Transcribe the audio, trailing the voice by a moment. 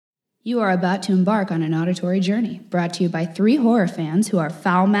You are about to embark on an auditory journey, brought to you by three horror fans who are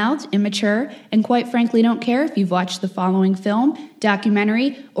foul-mouthed, immature, and quite frankly don't care if you've watched the following film,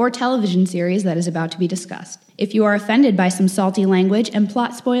 documentary, or television series that is about to be discussed. If you are offended by some salty language and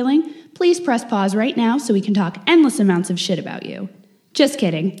plot spoiling, please press pause right now so we can talk endless amounts of shit about you. Just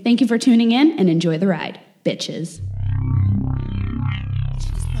kidding. Thank you for tuning in and enjoy the ride, bitches.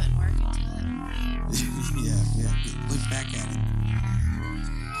 She's putting work into it. Yeah. Look back at it.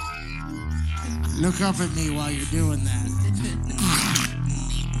 Look up at me while you're doing that.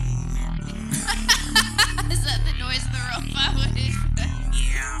 Is that the noise the robot would?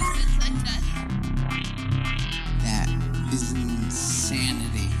 Yeah. That is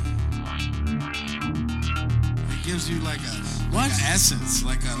insanity. It gives you like a What? essence,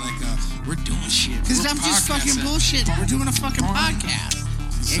 like a we're doing shit. Because We're I'm just fucking podcasting. bullshitting. We're doing a fucking podcast.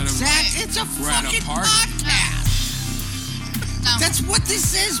 Instead of Exactly. It's a we're at a fucking party. podcast. No. That's what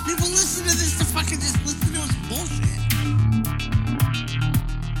this is. People listen to this to fucking just listen to us bullshit.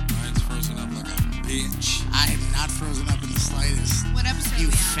 Ryan's frozen up like a bitch. I am not frozen up in the slightest. What episode You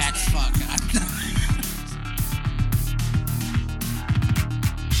are we on fat today? fuck. I'm not.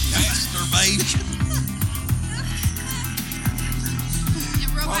 Masturbation.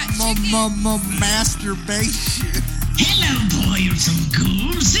 And robot chicken. Masturbation. Hello, boys and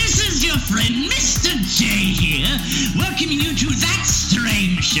ghouls. This is your friend Mr. J here, welcoming you to That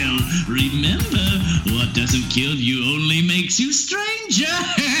Strange Show. Remember, what doesn't kill you only makes you stranger.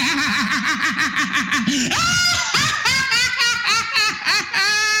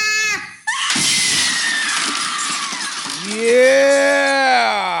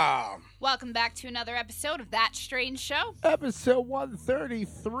 Yeah! Welcome back to another episode of That Strange Show. Episode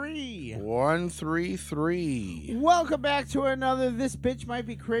 133. 133. Welcome back to another This Bitch Might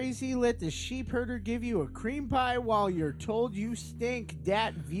Be Crazy. Let the sheep herder give you a cream pie while you're told you stink.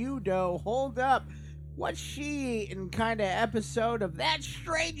 Dat view dough. Hold up. What's she eating kind of episode of That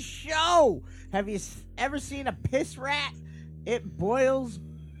Strange Show? Have you ever seen a piss rat? It boils,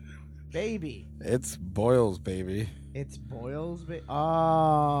 baby. It's Boils, baby. It's boils, baby. Oh.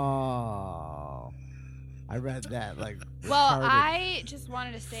 I read that like Well, retarded. I just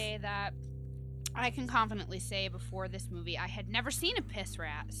wanted to say that I can confidently say before this movie I had never seen a piss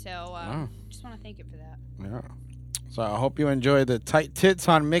rat, so just want to thank it for that. Yeah. So I hope you enjoyed the tight tits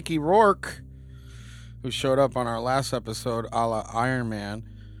on Mickey Rourke, who showed up on our last episode a la Iron Man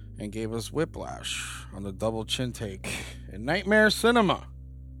and gave us whiplash on the double chin take in Nightmare Cinema.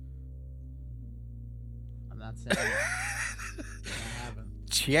 I'm not saying it. I haven't.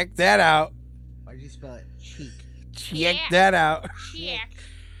 Check that out. Why'd you spell it? Cheek. Check Yeah. that out. Cheek.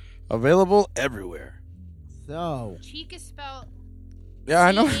 Available everywhere. So, Cheek is spelled Yeah,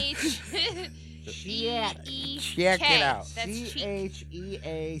 I know. C-H-E-E-K. Check it out. That's cheek.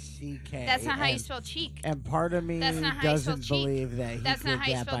 Cheack. That's not how you spell cheek. And part of me That's not how you spell doesn't cheek. believe that he That's not did how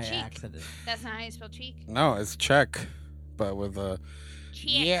you that spell by cheek. accident. That's not how you spell cheek. No, it's check, but with a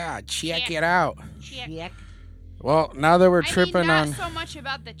Cheek. yeah. Check Check. it out. Check. Well, now that we're I tripping mean, not on, so much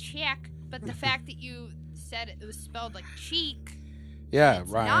about the check, but the fact that you said it was spelled like cheek. yeah, It's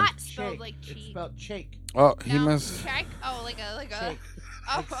Ryan. not spelled Cheek. like It's cheek. spelled cheek. Oh, he No, must. check. Oh, like a. Cheek.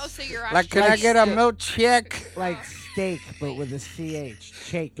 Oh, so you're Like, can actually. I get a milk check? Like steak, but with a CH.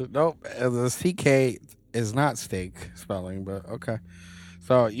 Cheek. Nope, the CK is not steak spelling, but okay.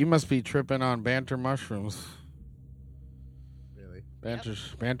 So you must be tripping on banter mushrooms. Really? Banter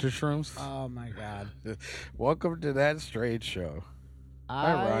shrooms. Oh my god. Welcome to That Strange Show.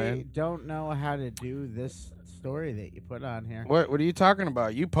 Hi, I Ryan. don't know how to do this story that you put on here. What are you talking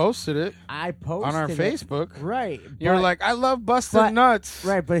about? You posted it I posted on our it. Facebook. Right. You're but- like, I love busted but- nuts.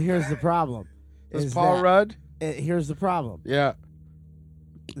 Right, but here's the problem. Is is Paul that- Rudd? Here's the problem. Yeah.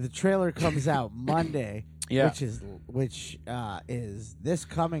 The trailer comes out Monday, Yeah. which is this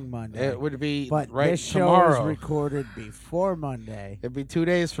coming Monday. It would be but right this show tomorrow. is recorded before Monday. It'd be 2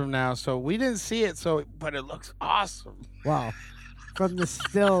 days from now, so we didn't see it. But it looks awesome. Well, from the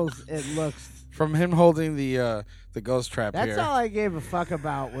stills, it looks. From him holding the ghost trap That's here. all I gave a fuck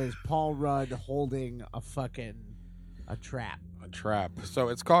about was Paul Rudd holding a trap. A trap. So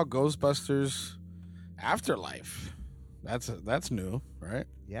it's called Ghostbusters Afterlife. That's new, right?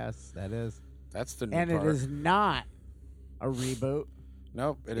 Yes, that is. That's the new And part. it is not a reboot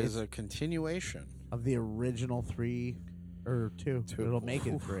Nope, it is a continuation. of the original three or two. Two. It'll make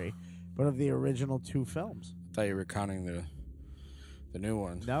it three, but of the original two films. I thought you were counting the new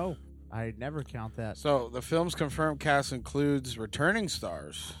ones. No, I never count that. So the film's confirmed cast includes returning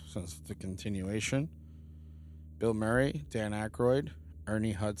stars since the continuation: Bill Murray, Dan Aykroyd,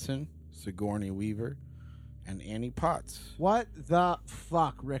 Ernie Hudson, Sigourney Weaver, and Annie Potts. What the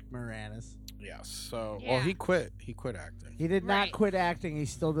fuck, Rick Moranis? Yes. So, Yeah. well, he quit. He quit acting. He did Right. not quit acting. He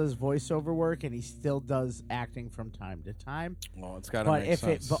still does voiceover work, and he still does acting from time to time. Well, it's got to But make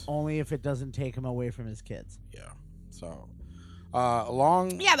sense. but only if it doesn't take him away from his kids. Yeah. So,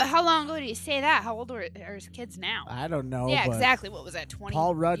 along. Yeah, but how long ago did he say that? How old are his kids now? I don't know. yeah, but exactly. What was that? 20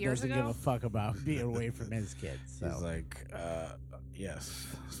 Paul Rudd years doesn't ago? give a fuck about being away from his kids. So. He's like, yes.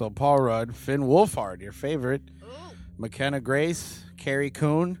 So Paul Rudd, Finn Wolfhard, your favorite, Ooh. McKenna Grace, Carrie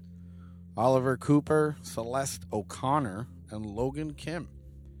Coon, Oliver Cooper, Celeste O'Connor, and Logan Kim.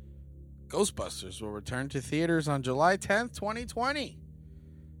 Ghostbusters will return to theaters on July 10th, 2020,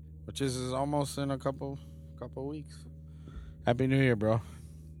 which is almost in a couple weeks. Happy New Year, bro.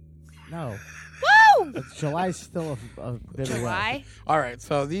 No. Woo! But July's still a bit away. July? All right,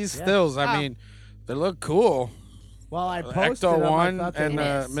 so these Yeah. stills, I Oh. mean, they look cool. Well, I posted Ecto them. I one thought they in were-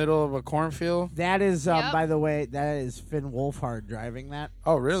 the is. middle of a cornfield. That is, Yep. by the way, that is Finn Wolfhard driving that.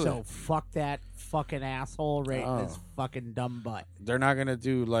 Oh, really? So fuck that fucking asshole right in his Oh. fucking dumb butt. They're not gonna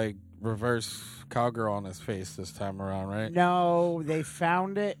do like reverse cowgirl on his face this time around, right? No, they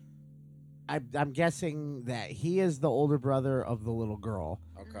found it. I'm guessing that he is the older brother of the little girl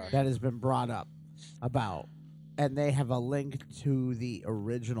Okay. that has been brought up about. And they have a link to the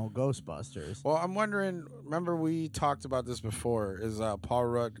original Ghostbusters. Well, I'm wondering. Remember, we talked about this before. Is Paul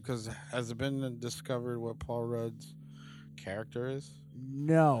Rudd? Because has it been discovered what Paul Rudd's character is?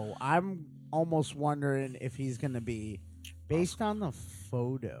 No, I'm almost wondering if he's going to be based on the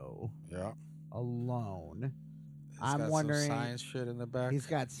photo Yeah. alone. It's I'm got some wondering. science shit in the back. He's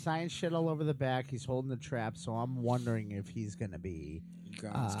got science shit all over the back. He's holding the trap, so I'm wondering if he's going to be.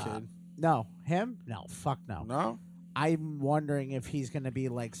 Egon's kid. No, him? No, fuck no. No. I'm wondering if he's going to be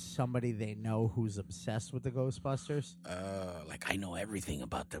like somebody they know who's obsessed with the Ghostbusters. Like I know everything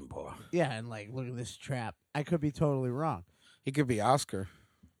about them, boy. Yeah, and like, look at this trap. I could be totally wrong. He could be Oscar.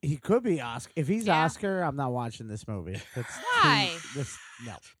 He could be Oscar. If he's Yeah. Oscar, I'm not watching this movie. That's Why?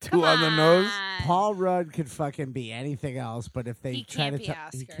 No. Two on the nose. Paul Rudd could fucking be anything else, but if they He try can't to, be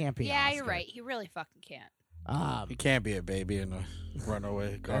Oscar. he can't be. Yeah, Oscar. you're right. He really fucking can't. He can't be a baby in a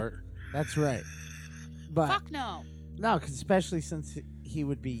runaway cart. That's right. But Fuck no. no, 'cause especially since he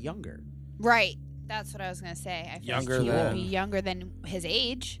would be younger. Right. That's what I was gonna say. I feel Younger like he would than- be younger than his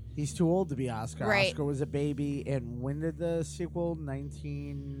age. He's too old to be Oscar. Right. Oscar was a baby, and when did the sequel?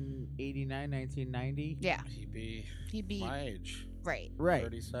 1989, 1990. Yeah. He'd be He'd be my age. right. Right,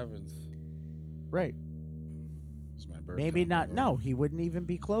 37th. right. It's my birthday. Maybe not. by the No, way. he wouldn't even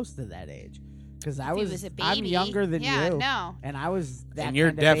be close to that age. Because I If he was, was a baby. I'm younger than yeah, you, no. and I was that. And you're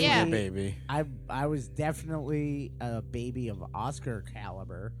kind of definitely baby. a baby. I was definitely a baby of Oscar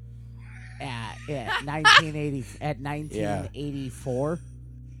caliber at 1980 at 1984.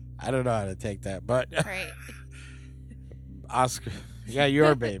 I don't know how to take that, but Right. Oscar. Yeah, you're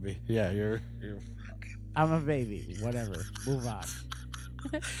a baby. Yeah, you're. I'm a baby. Whatever. Move on.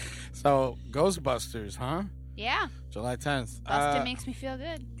 So Ghostbusters, huh? Yeah. July 10th. Busted makes me feel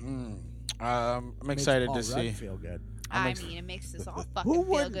good. I'm Makes excited Paul to Rudd see. Feel good. I mean, it makes us all Who fucking feel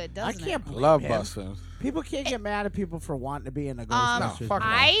wouldn't? good, I doesn't can't it? blame Love him. busting. People can't get mad at people for wanting to be in a Um, Ghostbusters. fuck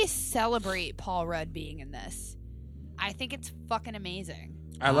movie. no. I celebrate Paul Rudd being in this. I think it's fucking amazing.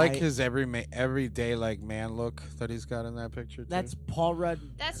 I like I- his everyday like man look that he's got in that picture. Too. That's Paul Rudd.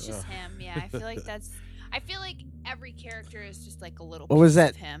 That's just him. Yeah, I feel like that's. I feel like every character is just like a little. What was piece that?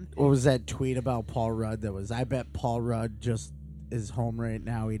 Of him. What was that tweet about Paul Rudd? That was. I bet Paul Rudd just is home right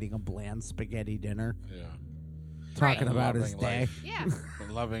now eating a bland spaghetti dinner, yeah. talking Right. about his Loving day. life. Yeah.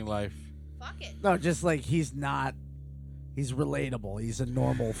 Loving life. Fuck it. No, just like he's not. He's relatable. He's a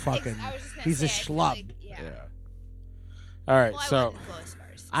normal fucking. I was just gonna He's say, a I feel schlub. like- yeah. All right, Well, I so wouldn't go as far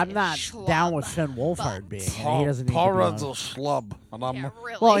as to I'm say not schlub, down with Finn Wolfhard but- being. And he Paul, doesn't need Paul to be Rudd's on- a schlub, and I'm Yeah,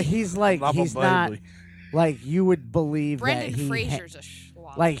 really. Well, he's like I'm a he's not baby. like you would believe Brendan that he Fraser's a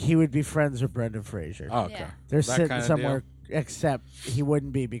schlub. like he would be friends with Brendan Fraser. Oh, okay. Yeah. They're That sitting kinda somewhere, except he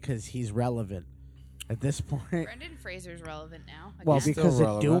wouldn't be because he's relevant at this point. Brendan Fraser's relevant now. Well, again. He's because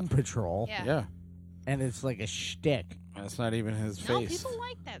still of Doom relevant. Patrol, yeah. Yeah, and it's like a shtick. that's not even his No, face. people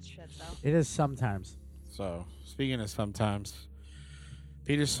like that shit though. It is sometimes. So, speaking of sometimes,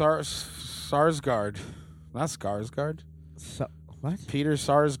 Peter Sarsgaard, not Skarsgård, So what? Peter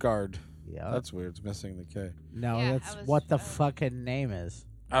Sarsgaard. Yeah. That's weird. It's missing the K. No, Yeah, that's I was- what the I was- fucking name is.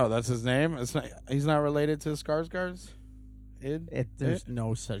 Oh, that's his name. It's not. He's not related to Skarsgård's. There's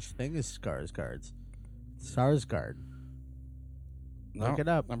no such thing as Skarsgårds. Sarsgaard. No, Look it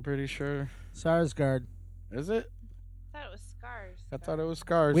up. I'm pretty sure. Sarsgaard. Is it? I thought it was scars. I thought it was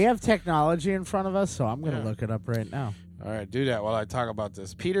Scars. We have technology in front of us, so I'm gonna Yeah. look it up right now. All right, do that while I talk about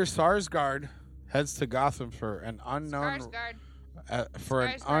this. Peter Sarsgaard heads to Gotham for an unknown Skarsgård. for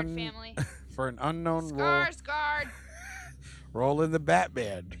an Skarsgård family. for an unknown Skarsgård. role in the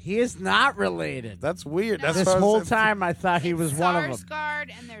Batman. He is not related. That's weird. No. That's This what I was whole saying. time I thought he was one of them.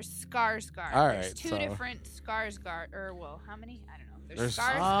 Skarsgård and there's Skarsgård. All There's right, two so- different Skarsgård. Or, well, how many? I don't know. There's-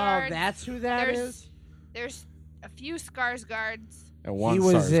 Skarsgård. Oh, that's who that there's, is. There's a few Skarsgårds. And one He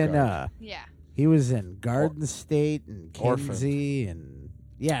was in Skarsgård. Yeah. he was in Garden State and Orphan. Kinsey and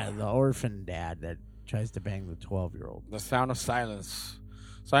the orphan dad that tries to bang the 12-year-old. The Sound of Silence.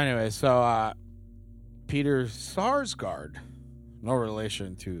 So anyway, Peter Sarsgaard, no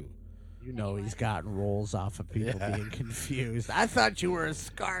relation to. You know he's gotten roles off of people Yeah. being confused. I thought you were a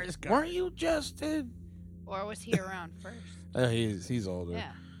Skarsgård. Weren't you just in? Or was he around first? He's older.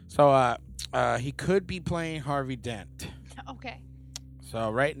 Yeah. So he could be playing Harvey Dent. Okay. So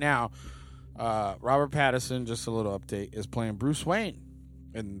right now, Robert Pattinson, just a little update, is playing Bruce Wayne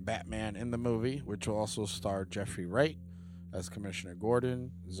in Batman in the movie, which will also star Jeffrey Wright as Commissioner Gordon,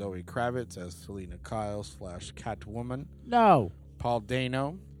 Zoe Kravitz as Selena Kyle / Catwoman, No. Paul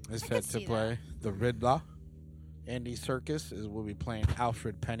Dano is I set could to see play the Riddler, Andy Serkis will be playing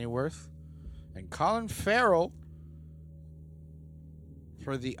Alfred Pennyworth, and Colin Farrell,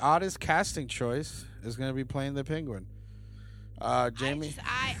 for the oddest casting choice, is going to be playing the Penguin. Jamie.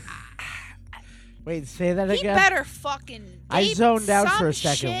 Wait, say that He again. better fucking. I zoned out for a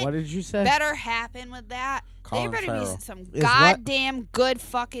some second. shit What did you say? Better happen with that. Colin there better Farrell. be some Is what? goddamn good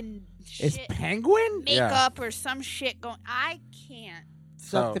fucking Is shit. Penguin? Makeup or some shit going. I can't.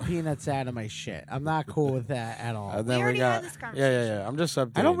 Suck So- the peanuts out of my shit. I'm not cool with that at all. And then We already got had this yeah. I'm just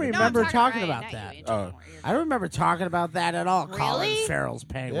updating. I don't No, I'm remember talking Ryan, about not that. you. Oh. I don't remember talking about that at all. Colin Really? Farrell's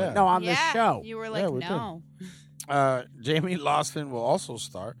Penguin. Yeah. No, on yeah, the show. You were Yeah, like, we did. no. Jamie Lawson will also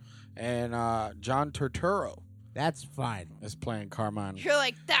star, and John Turturro That's fine. is playing Carmine. You're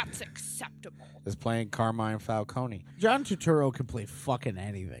like, that's acceptable. Is playing Carmine Falcone. John Turturro can play fucking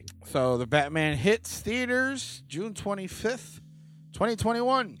anything. So the Batman hits theaters June 25th,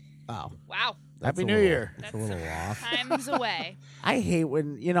 2021. Oh, Wow. that's Happy a New little- Year. That's a little off. Time's away. I hate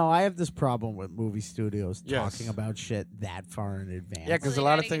when I have this problem with movie studios Yes. talking about shit that far in advance. Yeah, 'cause Well, a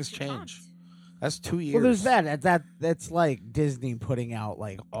lot they of gotta things get you change. pumped. That's 2 years. well, there's that's like Disney putting out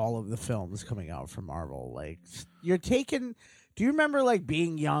like all of the films coming out from Marvel. Like you're taking. Do you remember like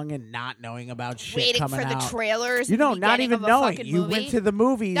being young and not knowing about shit Waiting coming for the out? trailers. You at the know, not beginning even of a knowing. fucking You movie. went to the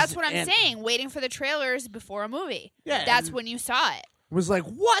movies. That's what I'm and saying. Waiting for the trailers before a movie. Yeah, That's and- when you saw it. Was like,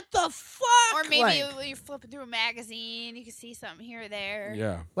 what the fuck? Or maybe like, you're flipping through a magazine. You can see something here or there.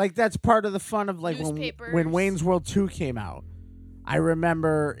 Yeah. like that's part of the fun of like Newspapers. when Wayne's World 2 came out. I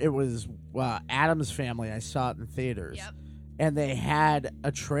remember it was Addams Family. I saw it in theaters. Yep. And they had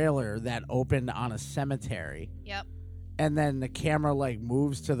a trailer that opened on a cemetery. Yep. And then the camera like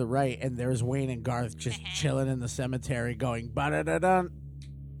moves to the right, and there's Wayne and Garth just chilling in the cemetery, going ba-da-da-dun.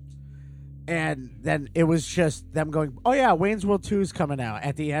 And then it was just them going, "Oh yeah, Wayne's World 2 is coming out."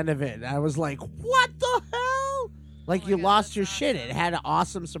 At the end of it, and I was like, "What the hell?" Like Oh my you God, lost that's your shit. awesome. It had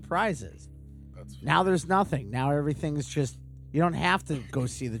awesome surprises. That's Now there's nothing. Now everything's just you don't have to go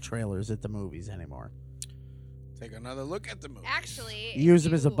see the trailers at the movies anymore. Take another look at the movie. Actually, You use if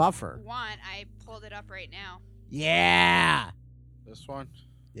them as a you buffer. Want? I pulled it up right now. Yeah, This one.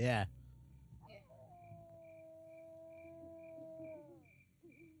 yeah.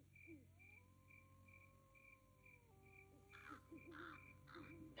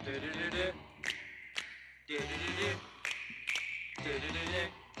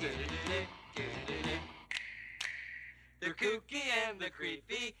 The kooky and the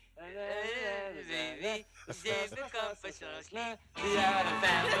creepy, baby, save the confessions, the Adam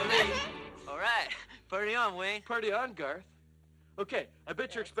family. All right, party on, Wayne. Party on, Garth. Okay, I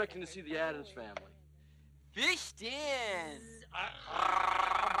bet you're expecting to see the Addams Family. Fished in.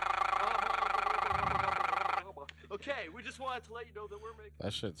 Okay, we just wanted to let you know that we're making.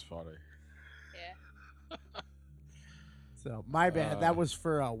 That shit's funny. Yeah. So my bad. That was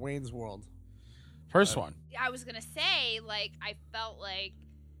for Wayne's World. First one. I was gonna say, like, I felt like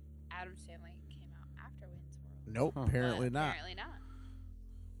Addams Family came out after Wayne's World. Nope, Huh. apparently But not. Apparently not.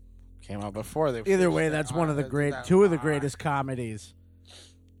 Came out before they. Either fixed way, it. that's one of the That- two of the greatest comedies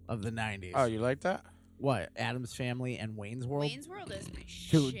of the '90s. Oh, you like that? What? Addams Family and Wayne's World. Wayne's World is my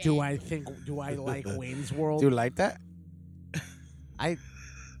shit. Do I like Wayne's World? Do you like that? I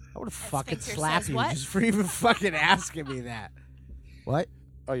would have fucking Sphincter slapped says you what? just for even fucking asking me that. What?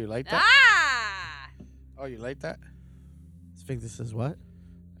 Oh, you like that? Ah! Oh, you like that? Sphincter says what?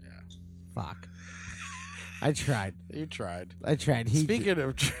 Yeah. Fuck. I tried. You tried. He Speaking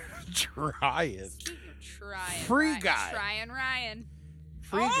of trying, Speaking of trying, Free Ryan, guy. Trying Ryan.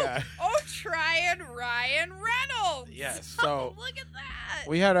 Free Guy. Oh, trying Ryan Reynolds. Yes. So look at that.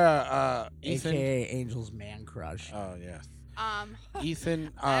 we had a Ethan. AKA Angel's man crush. Oh yes. Ethan.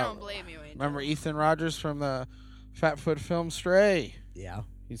 Ethan. I don't blame you, Angel. Remember Ethan Rogers from the Fatfoot film Stray? Yeah.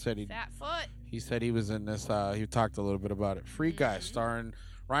 He said he. Fat foot. He said he was in this. He talked a little bit about it. Free Guy, starring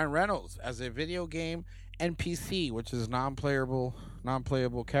Ryan Reynolds as a video game NPC, which is non-playable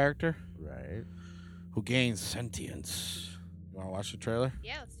character, Right. who gains sentience. You want to watch the trailer?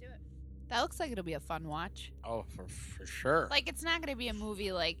 Yeah, let's do it. That looks like it'll be a fun watch. Oh, for sure. Like, it's not going to be a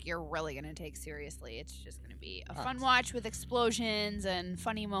movie like you're really going to take seriously. It's just going to be a fun watch with explosions and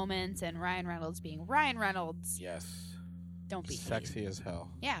funny moments and Ryan Reynolds being Ryan Reynolds. Yes. Don't be sexy as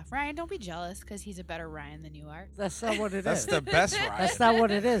hell. Yeah, Ryan, don't be jealous because he's a better Ryan than you are. That's not what it is. That's the best Ryan. That's not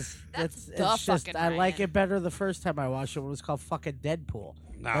what it is. That's it's the just fucking I like Ryan. it better the first time I watched it when it was called fucking Deadpool.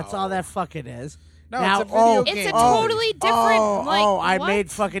 No. That's all that fucking is. No, now, it's a video It's game. a totally different. I what?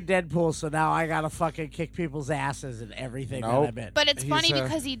 made fucking Deadpool, so now I gotta fucking kick people's asses and everything Nope. that I'm in. But it's He's, funny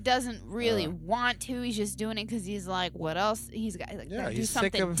because he doesn't really uh, want to. He's just doing it because he's like, what else? He's got like, Yeah, gotta do he's sick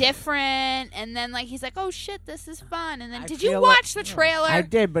something of- different. And then like he's like, oh shit, this is fun. And then I did you feel watch like- the trailer? I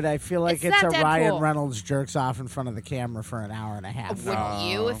did, but I feel like It's it's a not Ryan Deadpool. Reynolds jerks off in front of the camera for an hour and a half. Wouldn't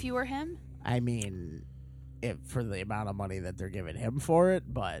you if you were him? I mean, for the amount of money that they're giving him for it,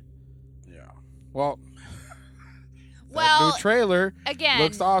 but Yeah. Well, Well, new trailer again,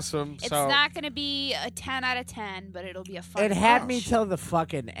 looks awesome. It's so not going to be a 10 out of 10, but it'll be a fun it had watch. me till the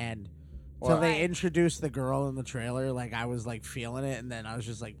fucking end. Till What? they Right. introduced the girl in the trailer, like I was like feeling it, and then I was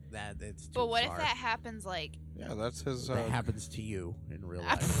just like, "That it's too But what far. if that happens like, yeah, that's his. that happens to you in real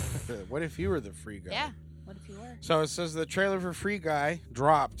life?" What if you were the Free Guy? yeah, what if you were? So it says the trailer for Free Guy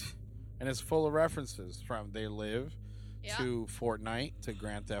dropped, and it's full of references from They Live Yeah. to Fortnite to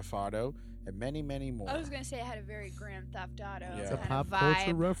Grand Theft Auto and many, many more. I was going to say it had a very Grand Theft Auto Yeah. It's a It's kind pop of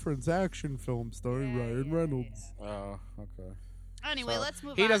culture vibe. reference action film starring Yeah, Ryan yeah, Reynolds. Oh, okay. Anyway, So let's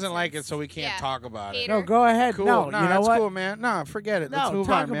move on. He doesn't like since- it, so we can't yeah. talk about it. Hater. No, go ahead. Cool. No, no, you know that's what? cool, man. No, forget it. Let's No, move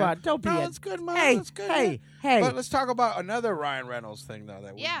talk on, man. about it. Don't be no, a- it's good, man. Hey, That's good, hey, man. hey. But let's talk about another Ryan Reynolds thing, though,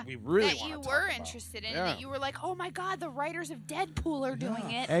 that Yeah, we really that want you to were talk about. interested in, Yeah. that you were like, oh my god, the writers of Deadpool are doing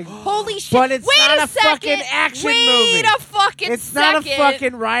it. Egg- Holy shit! But it's Wait not a a fucking second. action Wait movie. a fucking It's second. not a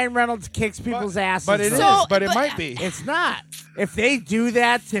fucking Ryan Reynolds kicks people's asses. But it is. So- But it but- might be. It's not. If they do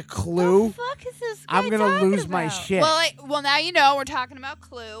that to What Clue, the fuck is this guy I'm gonna talking lose my about? shit. Well, now you know we're talking about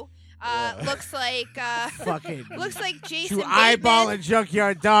Clue. Looks like fucking looks like Jason to eyeball a Bateman.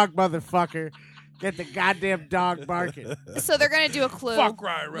 junkyard dog, motherfucker. Get the goddamn dog barking. So they're gonna do a Clue Fuck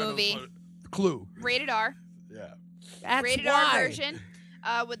Ryan Reynolds. movie, Clue. rated R, Yeah. That's rated why. R version,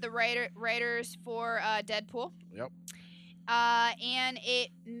 with the writers for Deadpool. Yep. And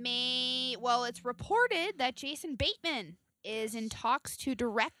it's reported that Jason Bateman is in talks to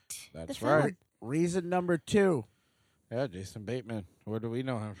direct the That's film. right. Reason number 2. Yeah, Jason Bateman. Where do we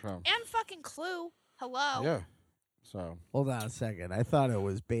know him from? And fucking Clue. Hello. Yeah. So. Hold on a second. I thought it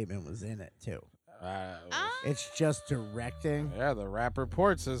was Bateman was in it too. It's just directing. Yeah, the rap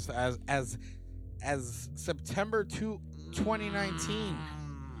reports as September 2019.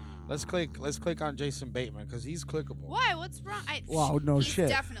 Let's click on Jason Bateman because he's clickable. Why? What's wrong? Wow, no he's shit.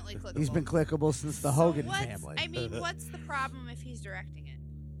 Definitely clickable. He's been clickable since the Hogan what's- family. I mean, what's the problem if he's directing it?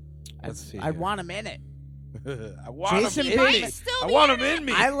 Let's see. I want him in it. I want Jason him in Bateman. me. Still I be want in him it. in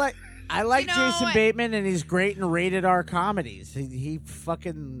me. I like You know, Jason Bateman, and he's great in rated R comedies. He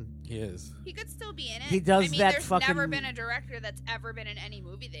fucking He is. He could still be in it. He does I mean, that there's fucking- never been a director that's ever been in any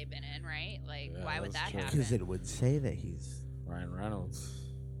movie they've been in, right? Like, Yeah, why would that's that true. happen? because it would say that he's Ryan Reynolds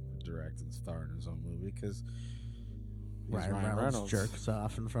would direct and star in his own movie because Ryan Reynolds jerks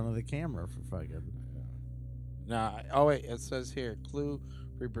off in front of the camera for fucking. Nah. Oh wait, it says here Clue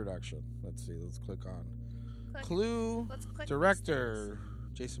pre-production. Let's see. Let's click on Click. Clue. Let's click Director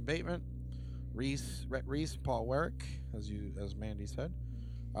Jason Bateman, Rhett Reese, Paul Warwick, as Mandy said,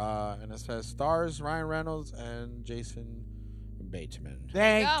 and it says stars Ryan Reynolds and Jason Bateman.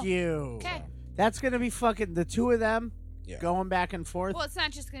 Thank go. you. Okay. That's gonna be fucking the two of them Yeah. going back and forth. Well, it's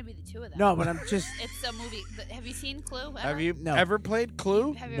not just going to be the two of them. No, but I'm just. It's a movie. Have you seen Clue? Ever? Have you No. ever played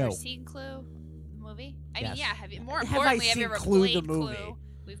Clue? Have you No. ever seen Clue, the movie? I mean, Yes. yeah. Have you? More Have I importantly, have seen you ever Clue, the played movie? Clue?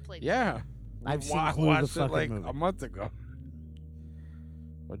 We've played. Yeah. I've We seen Clue, the watched it fucking like movie. a month ago.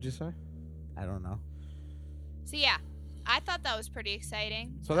 What'd you say? I don't know. So yeah, I thought that was pretty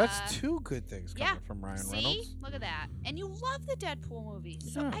exciting. So that's two good things coming yeah. from Ryan See, Reynolds. look at that. And you love the Deadpool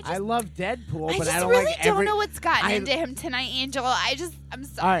movies. So Yeah. I I love Deadpool, I but just I don't really like don't every. know what's gotten I- into him tonight, Angel. I'm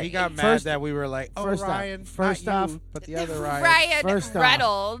sorry. All right, He got mad First- that we were like, "Oh, first off- Ryan, first not off- you, but the other Ryan." Ryan First off-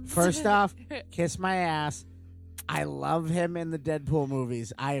 Reynolds. First off, kiss my ass. I love him in the Deadpool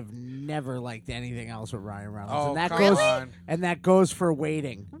movies. I have never liked anything else with Ryan Reynolds. Oh, and that come goes on. and that goes for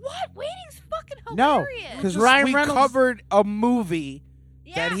Waiting. What? Waiting's fucking No, hilarious. because Ryan we Reynolds covered a movie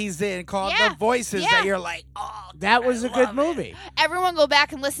Yeah. that he's in called Yeah. The Voices Yeah. that you're like, oh, that was I a good love it. movie. Everyone go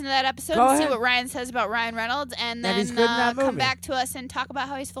back and listen to that episode Go and see ahead. what Ryan says about Ryan Reynolds, and That then he's good in that come movie. back to us and talk about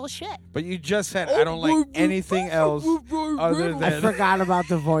how he's full of shit. But you just said I don't like anything else other I than. forgot about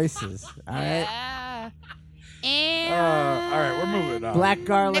the voices. All right, Yeah. And All right, we're moving on. Black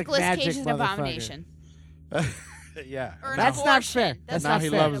Garlic Nicolas Magic, Cage is an motherfucker. abomination. Yeah. Or an That's not abortion. fair. That's Now not he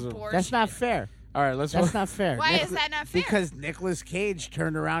fair. loves him. That's not fair. All right, let's. That's not fair. Why is that not fair? Because Nicolas Cage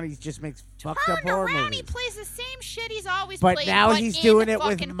turned around. He just makes fucked up Turned horror around, he movies. plays the same shit he's always But played. now but he's in doing it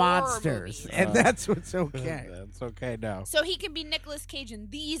with fucking horror monsters, movies. and that's what's okay. That's okay now. So he can be Nicolas Cage in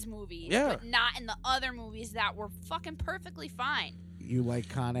these movies, Yeah. but not in the other movies that were fucking perfectly fine. You like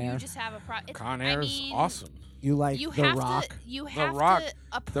Con Air? You just have a problem. Con Air is awesome. You like You The have Rock? to. You have Rock, to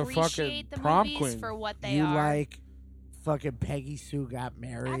the fucking appreciate the prom movies queen. for what they You are. like fucking Peggy Sue Got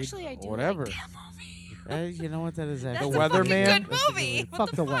Married? Actually, I do Whatever. like that movie. You know what that is? That's actually? The a fucking Weatherman? good movie. What Fuck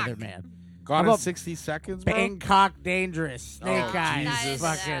the the fuck? Weatherman. Gone How in about 60 seconds, bro. Bangkok Dangerous. Snake Oh, Eyes. Jesus.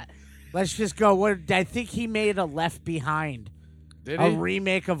 Fucking. Let's just go. What? I think he made a Left Behind. Did A he?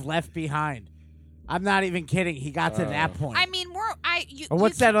 remake of Left Behind. I'm not even kidding. He got to that point. I mean, Or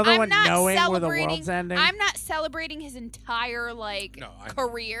what's that other I'm one, not Knowing, where the celebrating- world's ending? I'm not celebrating his entire like No, I know.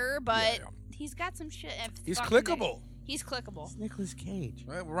 career, but Yeah. he's got some shit. He's fucking- clickable. He's clickable. It's Nicolas Cage.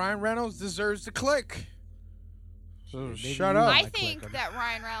 Right, Ryan Reynolds deserves to click. So Maybe shut you up. I like think click 'em. that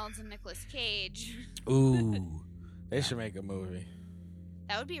Ryan Reynolds and Nicolas Cage, Ooh. They should make a movie.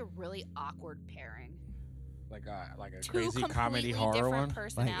 that would be a really awkward pairing. Like a Two crazy completely comedy horror different one. Like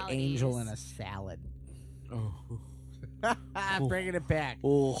personalities. Angel in a Salad. Oh. Bringing it back.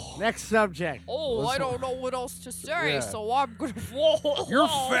 Oh. Next subject. Oh, Let's- I don't know what else to say, Yeah. so I'm gonna. You're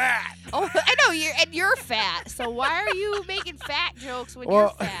fat. Oh, I know you're fat. So why are you making fat jokes when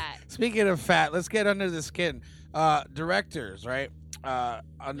Well, you're fat? Speaking of fat, let's get under the skin. Directors, right?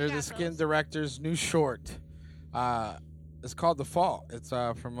 Under the Skin directors, new short. It's called The Fall. It's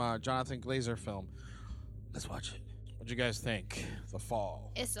from Jonathan Glazer film. Let's watch it. What'd you guys think? The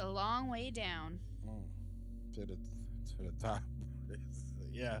Fall. It's a long way down. To the top.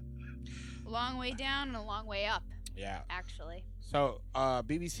 Yeah. A long way down and a long way up, Yeah. actually. So,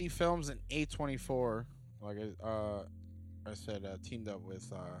 BBC Films and A24, like I said, teamed up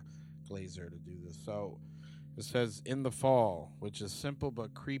with Glazer to do this. So, it says, in the fall, which is simple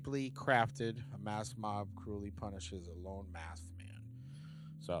but creepily crafted, a masked mob cruelly punishes a lone masked man.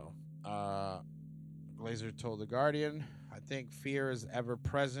 So, Glazer told The Guardian, I think fear is ever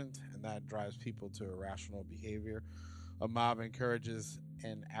present, and that drives people to irrational behavior. A mob encourages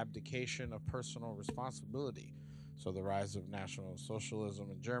an abdication of personal responsibility. So the rise of National Socialism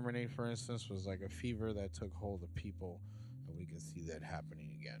in Germany, for instance, was like a fever that took hold of people, and we can see that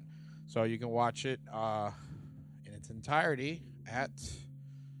happening again. So you can watch it in its entirety at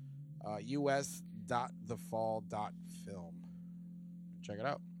us.thefall.film. Check it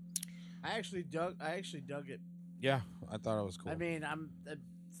out. I actually dug it. Yeah, I thought it was cool. I mean, I'm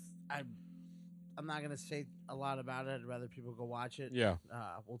not gonna say a lot about it. I'd rather people go watch it. Yeah.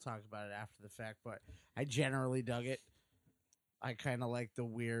 We'll talk about it after the fact, but I generally dug it. I kind of like the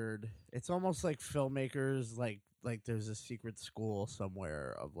weird. It's almost like filmmakers like there's a secret school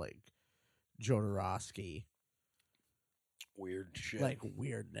somewhere of like Jodorowsky, weird shit. like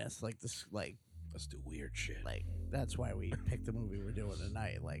weirdness, like this, like let's do weird shit. like that's why we picked the movie we're doing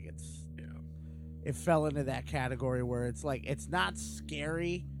tonight. Like it's Yeah. it fell into that category where it's like it's not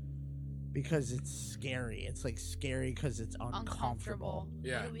scary because it's scary. It's like scary because it's uncomfortable.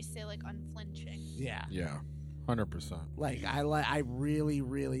 Yeah. What do we say? Like unflinching. Yeah. Yeah. 100%. Like I really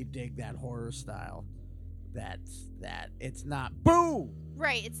really dig that horror style. That it's not boo.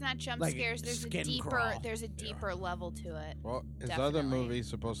 Right. It's not jump Like scares. There's a skin deeper. crawl. There's a deeper level to it. Well, his other Definitely. movie's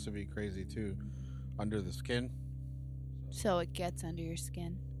supposed to be crazy too. Under the Skin. So it gets under your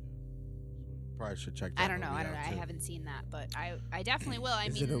skin. Probably should check that I don't know. movie I don't know. out, I too. haven't seen that, but I definitely will. I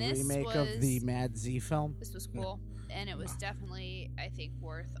Is mean, it a this remake was of the Mad Z film? This was cool, and it was definitely, I think,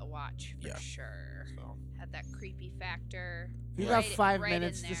 worth a watch for Yeah. sure. So, Had that creepy factor. If you right- got 5 right in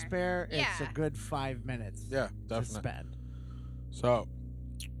minutes to there. spare, it's Yeah. a good 5 minutes yeah, to definitely. spend. So,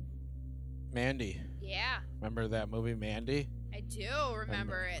 Mandy. Yeah, Remember that movie, Mandy? I do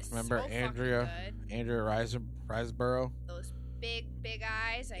remember it. Remember so fucking Andrea? good. Andrea Riseborough? Those big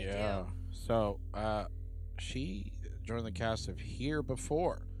eyes. I Yeah. do. So, she joined the cast of Here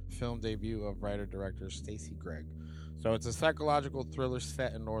Before, film debut of writer-director Stacey Gregg. So it's a psychological thriller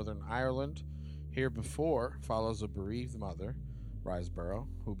set in Northern Ireland. Here Before follows a bereaved mother, Riseborough,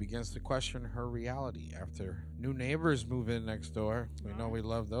 who begins to question her reality after new neighbors move in next door. We know we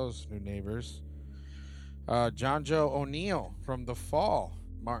love those new neighbors. John Joe O'Neill from The Fall,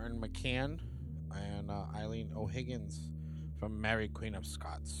 Martin McCann, and Eileen O'Higgins from Mary Queen of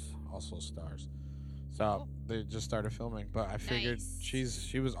Scots also stars. So they just started filming, but I figured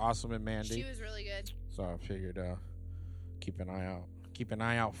she was awesome in Mandy. She was really good. So I figured keep an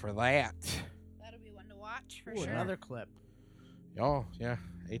eye out for that. That'll be one to watch for Ooh, sure. another clip. Oh yeah,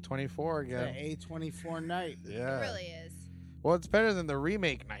 A24 again. The A24 night. Yeah, It really is. well, it's better than the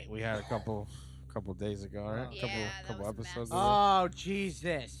remake night we had a couple days ago, right? Yeah, couple that was a episodes mess. ago. Oh,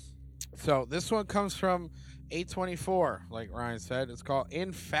 Jesus. So this one comes from A24, like Ryan said. It's called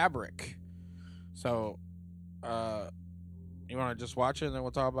In Fabric. So, you want to just watch it and then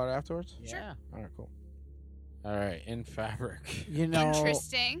we'll talk about it afterwards? Yeah. All right, cool. All right, In Fabric. You know,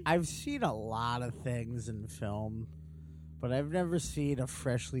 Interesting. I've seen a lot of things in film, but I've never seen a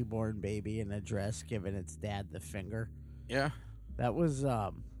freshly born baby in a dress giving its dad the finger. Yeah. That was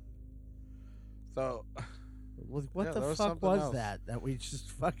So, what Yeah, the there was fuck something was else. that we just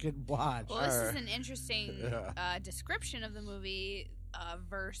fucking watched? Well, this is Alright. an interesting Yeah. description of the movie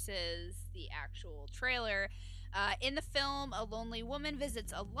versus the actual trailer. In the film, a lonely woman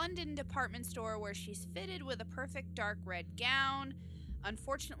visits a London department store where she's fitted with a perfect dark red gown.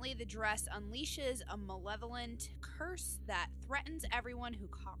 Unfortunately, the dress unleashes a malevolent curse that threatens everyone who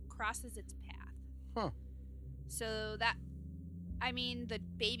crosses its path. Huh. So that, I mean, the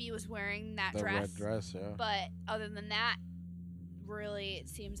baby was wearing that the dress. red dress, yeah. But other than that, really, it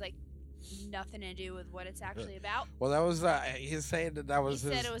seems like nothing to do with what it's actually about. Well, that was he's saying that was He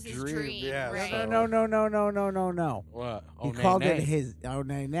his said it was his dream. dream, Yeah. right. so- No. What? He Oh, called nay, it nay. his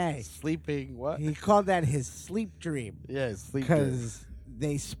nay. Sleeping. What? He called that his sleep dream Yeah, his sleep dream. because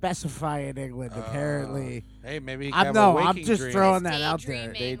they specify in England apparently. Hey, maybe he I'm can no, have a I'm waking just dream. throwing It's that out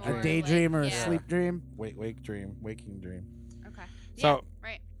there. daydreaming Daydream. or, A daydream or a yeah. sleep dream. Waking dream. Okay. So- yeah,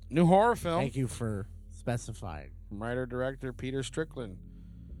 right. New horror film Thank you for specifying. from writer-director Peter Strickland.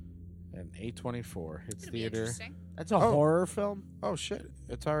 And A24 hits It'll be theater. interesting. That's a Oh. horror film. Oh shit!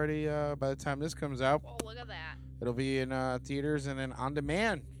 It's already by the time this comes out, Oh, look at that. it'll be in theaters and then on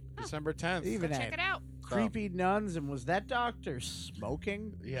demand December 10th. Even Go at check it out. creepy nuns, and was that doctor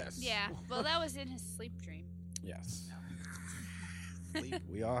smoking? Yes. Yeah. Well, that was in his sleep dream. Yes. Sleep.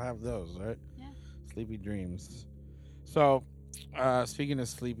 We all have those, right? Yeah. Sleepy dreams. So, speaking of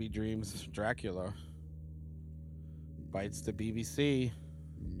sleepy dreams, Dracula bites the BBC.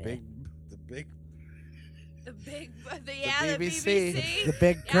 The BBC. The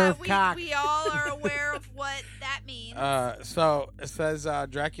big Yeah, curved we, cock. we all are aware of what that means. So it says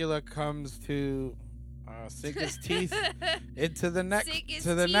Dracula comes to sink his teeth into the Sink his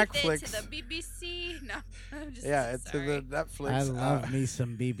to the teeth Netflix. into the BBC. No, I'm just Yeah, into sorry. the Netflix. I love me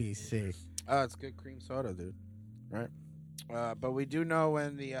some BBC. It's good cream soda, dude. Right? But we do know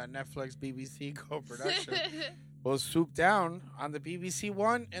when the Netflix BBC co-production was swooped down on the BBC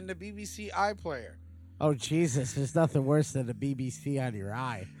One and the BBC iPlayer. Oh Jesus! There's nothing worse than a BBC on your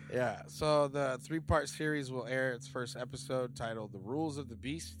eye. Yeah, so the 3-part series will air its first episode titled The Rules of the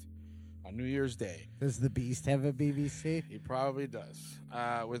Beast on New Year's Day. Does the Beast have a BBC? He probably does.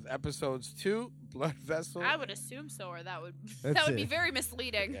 With episodes 2, Blood Vessel. I would assume so, or that would That's be it. very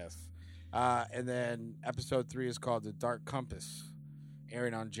misleading. Yes. And then episode 3 is called The Dark Compass,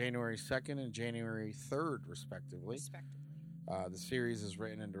 airing on January 2nd and January 3rd, respectively. The series is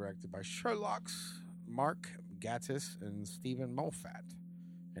written and directed by Sherlock's Mark Gatiss and Stephen Moffat,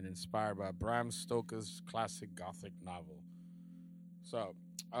 and inspired by Bram Stoker's classic Gothic novel. So,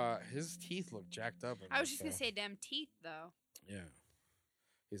 his teeth look jacked up. I was just gonna say damn teeth though. Yeah.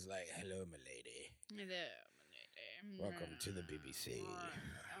 He's like, "Hello, my lady. Welcome to the BBC."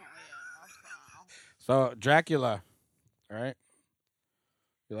 So, Dracula, all right?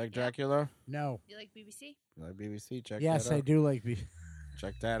 You like Dracula? No. You like BBC? You like BBC? Check Yes, that out. I do like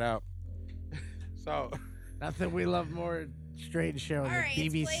Check that out. So, nothing we love more strange show than right,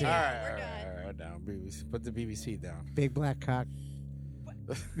 it's BBC. played all out. right, We're all right, done. all right, down. BBC. Put the BBC down. Big black cock.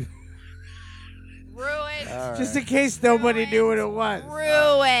 Ruined. All Just right. in case nobody knew what it was.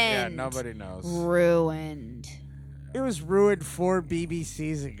 Ruined. Yeah, nobody knows. Ruined. It was ruined 4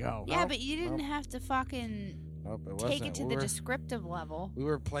 BBCs ago. Yeah, but you didn't have to fucking Nope, it wasn't. take it to we the were, descriptive level. we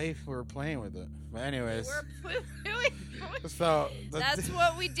were playing with it. But anyways, We're so That's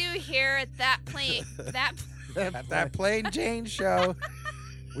what we do here at that plane. That at that Plain Jane show.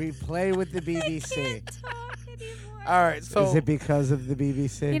 We play with the I BBC. can't talk anymore. All right, so Is it because of the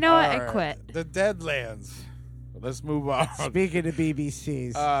BBC? You know what? all I right, quit. The Deadlands. let's move on. Speaking of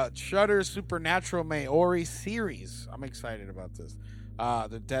BBCs. Shudder Supernatural Maori series. I'm excited about this.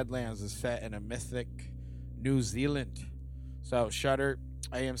 The Deadlands is set in a mythic New Zealand. So Shudder,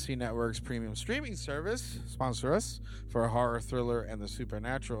 AMC Network's premium streaming service, sponsor us for a horror thriller and the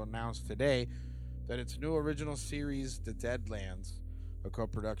supernatural, announced today that its new original series, The Deadlands, a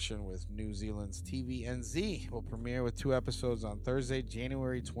co-production with New Zealand's TVNZ, will premiere with 2 episodes on Thursday,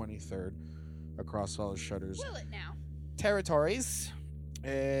 January 23rd, across all of Shudder's Will it now? territories.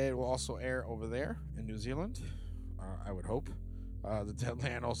 It will also air over there in New Zealand, I would hope. The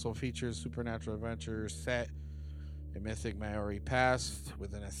Deadland also features supernatural adventures set in mythic Maori past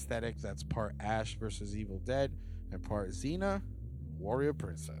with an aesthetic that's part Ash versus Evil Dead and part Xena, Warrior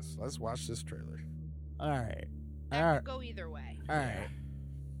Princess. Let's watch this trailer. All right. That could go either way. All right.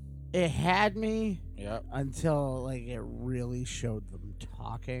 It had me Yep. until like it really showed them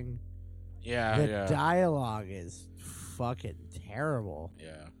talking. Yeah, The yeah. dialogue is fucking terrible.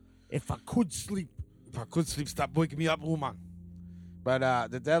 Yeah. If I could sleep. If I could sleep, stop waking me up, woman. But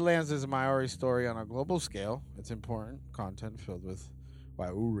The Deadlands is a Maori story on a global scale. It's important content filled with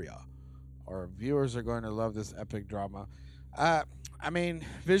Waiuria. Our viewers are going to love this epic drama. I mean,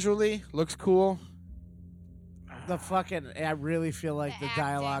 visually, looks cool. The fucking, I really feel like The the acting.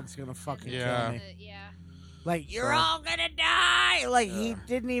 dialogue's gonna fucking Yeah. kill me. Yeah. Like, you're So- all gonna die! Like, he Yeah.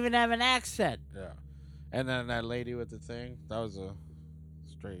 didn't even have an accent. Yeah. And then that lady with the thing, that was a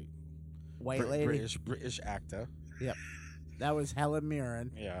straight White lady. British actor. Yep. That was Helen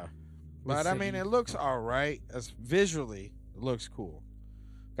Mirren. Yeah. Was But I mean, singing. it looks all right. As visually, it looks cool.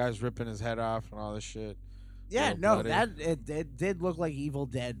 Guy's ripping his head off and all this shit. Yeah, Little no, bloody. it did look like Evil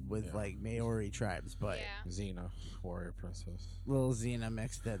Dead with Yeah. like Maori tribes, but Yeah. Xena, Warrior Princess, little Xena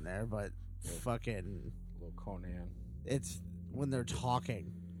mixed in there, but fucking, little Conan. it's when they're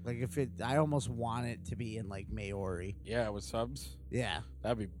talking. Like if it, I almost want it to be in like Maori. Yeah, with subs, Yeah,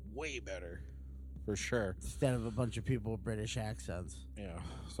 that'd be way better, for sure. instead of a bunch of people with British accents. Yeah.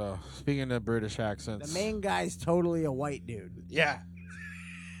 So speaking of British accents, The main guy's totally a white dude. yeah.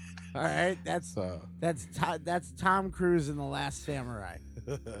 All right, that's So, that's Tom Cruise in The Last Samurai.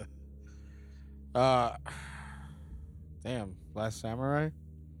 damn, Last Samurai.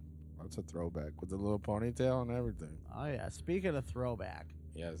 That's a throwback with the little ponytail and everything. Oh yeah, speaking of throwback,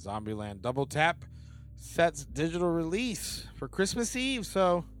 Yeah, Zombieland Double Tap sets digital release for Christmas Eve.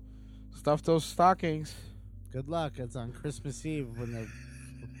 So stuff those stockings. good luck. It's on Christmas Eve when they.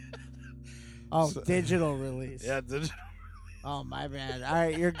 Oh, So- digital release. Yeah, digital. Oh, my bad. All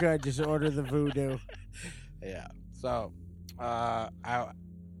right, you're good. Just order the voodoo. Yeah. So, I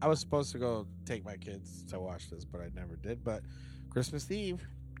was supposed to go take my kids to watch this, but I never did. But Christmas Eve.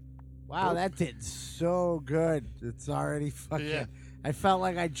 Wow, that did so good. It's already fucking. Yeah. I felt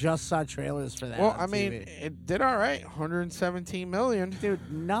like I just saw trailers for that. Well, on I mean, TV. it did all right. 117 million.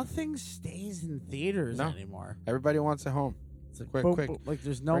 Dude, nothing stays in theaters No. anymore. Everybody wants it home. It's like, Quick, boom, quick. boom. Like,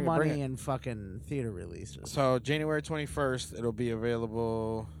 there's no Bring it, bring money it. in fucking theater releases. So January 21st, it'll be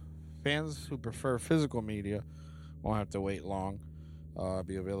available. Fans who prefer physical media won't have to wait long.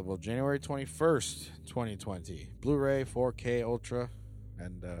 Be available January 21st, 2020. Blu-ray, 4K Ultra,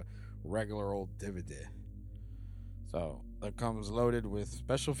 and regular old DVD. So that comes loaded with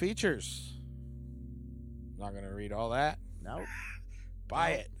special features. Not gonna read all that. Nope. Buy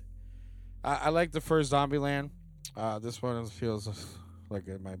it. I like the first Zombieland. This one feels like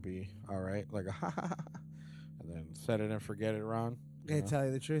it might be all right, like a ha ha ha, and then set it and forget it, Ron. Can I tell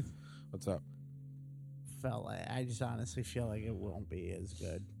you the truth? What's up? Felt like I just honestly feel like it won't be as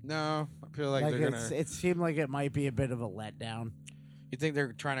good. No, I feel like, Like they're gonna. it seemed like it might be a bit of a letdown. You think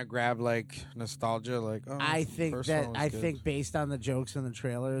they're trying to grab like nostalgia? Like, oh, I the think first that one was I good. think based on the jokes in the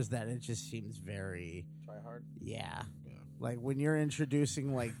trailers that it just seems very Try hard. yeah. Like when you're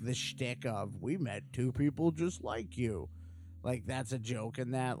introducing like the shtick of we met two people just like you, like that's a joke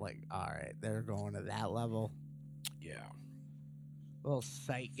in that. Like all right, they're going to that level. Yeah. Little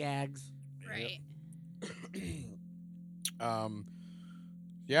sight gags. Right.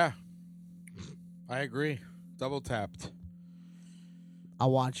 Yeah. I agree. Double tapped.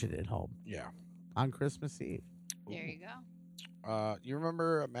 I'll watch it at home Yeah. on Christmas Eve. There you go. You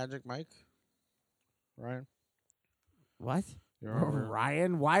remember Magic Mike? Ryan? What? You remember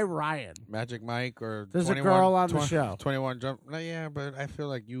Ryan? Why Ryan? Magic Mike or There's a 21 girl on the 20 show. 21 Jump. No, yeah, but I feel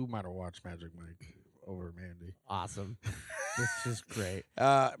like you might have watched Magic Mike over Mandy. Awesome. This is great.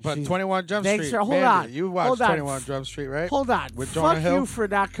 But She's- 21 Jump Thanks Street. for- hold Mandy, on. You watched Hold on. 21 Jump Street, right? Hold on. With Jonah Fuck Hill? you for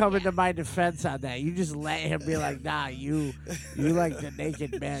not coming to my defense on that. You just let him be like, nah, you like the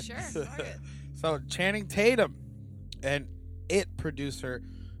naked men. Sure. Fuck it. So Channing Tatum and It producer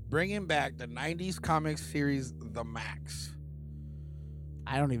bringing back the 90s comic series The Max.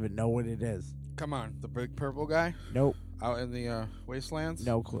 I don't even know what it is. Come on, the big purple guy Nope. out in the wastelands?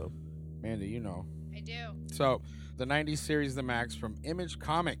 No clue. Mandy, you know. I do. So, the 90s series The Max from Image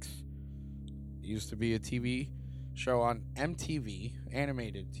Comics. It used to be a TV show on MTV,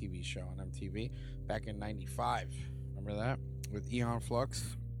 animated TV show on MTV, back in 95. Remember that? With Eon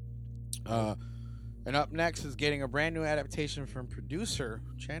Flux. And up next is getting a brand new adaptation from producer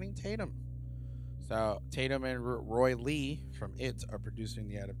Channing Tatum. So, Tatum and Roy Lee from It are producing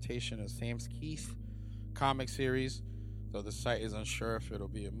the adaptation of Sam Keith comic series, though the site is unsure if it'll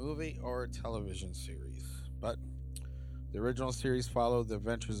be a movie or a television series. But the original series followed the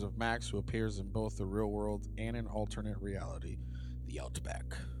adventures of Max, who appears in both the real world and an alternate reality, the Outback.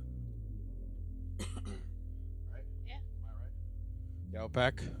 Right? Yeah. Am I right? The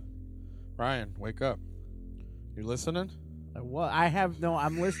Outback. Ryan, wake up. You listening? Well,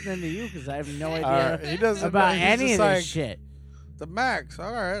 I'm listening to you because I have no All idea right, he doesn't about know. He's any just of this like, shit. The Max.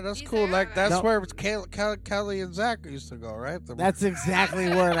 All right, that's He's cool. there, Like that's No. where Kelly and Zach used to go, right? That's exactly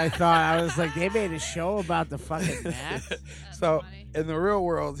what I thought. I was like, they made a show about the fucking Max. That's So funny. in the real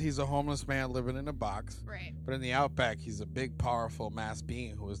world, he's a homeless man living in a box. Right. But in the Outback, he's a big, powerful masked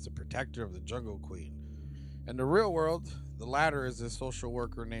being who is the protector of the Jungle Queen. In the real world, the latter is a social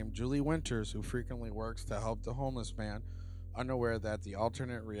worker named Julie Winters who frequently works to help the homeless man, unaware that the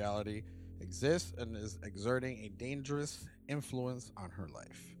alternate reality exists and is exerting a dangerous influence on her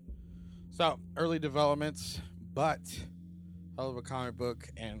life. So, early developments, but hell of a comic book,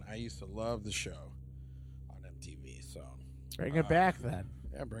 and I used to love the show on MTV. So, Bring it back then.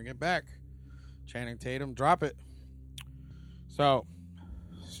 yeah, bring it back. Channing Tatum, drop it. So,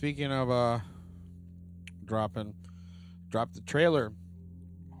 speaking of drop the trailer,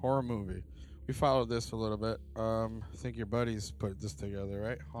 horror movie. We followed this a little bit. I think your buddies put this together,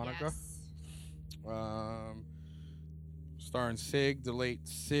 right? Hanukkah? Yes. Starring Sig, the late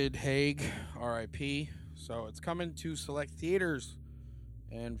Sid Haig, R.I.P. So it's coming to select theaters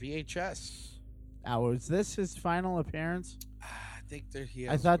and VHS. Now, was this his final appearance? I think that he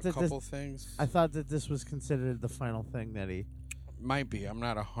I has thought a that this- couple things. I thought that this was considered the final thing that he. Might be. I'm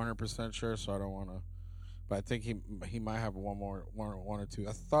not 100% sure, so I don't want to. But I think he might have one or two.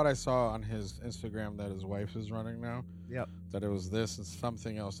 I thought I saw on his Instagram that his wife is running now. Yep. That it was this and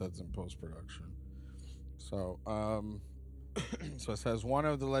something else that's in post production. So, so it says one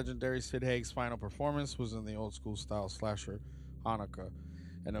of the legendary Sid Haig's final performance was in the old school style slasher Hanukkah,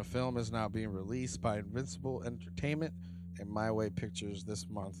 and the film is now being released by Invincible Entertainment and My Way Pictures this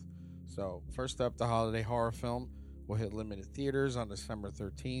month. So, first up, the holiday horror film will hit limited theaters on December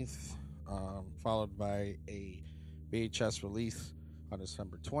 13th. Followed by a VHS release on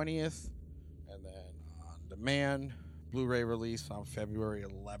December 20th, and then on demand Blu-ray release on February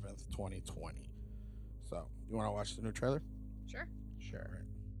 11th, 2020. So, you want to watch the new trailer? Sure. Sure.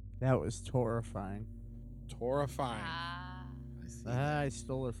 That was terrifying. Horrifying. Ah, I see I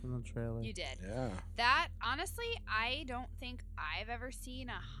stole it from the trailer. you did. Yeah. That, honestly, I don't think I've ever seen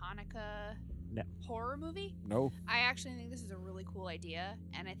a Hanukkah No. horror movie. No. I actually think this is a really cool idea,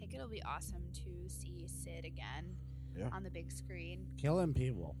 and I think it'll be awesome to see Sid again Yeah. on the big screen. Killing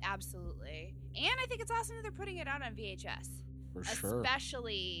people. Absolutely. And I think it's awesome that they're putting it out on VHS. For sure.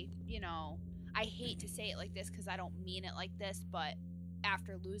 Especially, I hate to say it like this because I don't mean it like this, but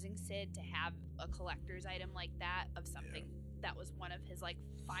after losing Sid, to have a collector's item like that of something that was one of his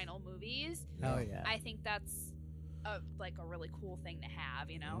final movies, Hell yeah. I think that's a really cool thing to have,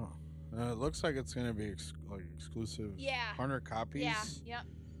 Oh. It looks like it's going to be exclusive Yeah. 100 copies Yeah, yep.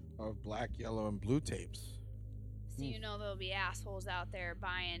 of black, yellow, and blue tapes. So there'll be assholes out there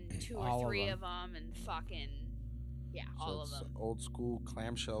buying 2 All or of 3 them. of them and fucking, all So of it's them. old school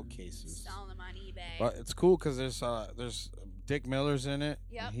clamshell cases. Selling them on eBay. But it's cool because there's Dick Miller's in it.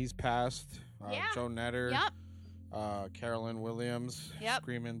 Yep. And he's passed. Yeah. Joe Netter. Yep. Carolyn Williams. Yep.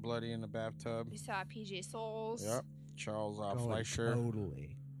 Screaming bloody in the bathtub. We saw PJ Souls. Yep. Charles Going Fleischer.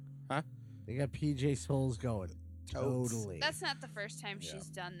 Totally. Huh? They got PJ Souls going. Totes. Totally. That's not the first time Yeah. she's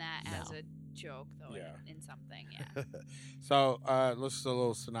done that No. as a joke, though, Yeah. in something. Yeah. So let's do a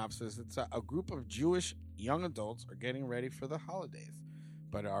little synopsis. It's a group of Jewish young adults are getting ready for the holidays,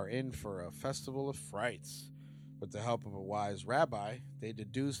 but are in for a festival of frights. With the help of a wise rabbi, they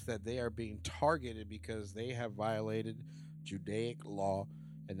deduce that they are being targeted because they have violated Judaic law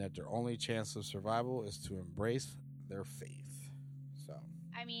and that their only chance of survival is to embrace their faith. So,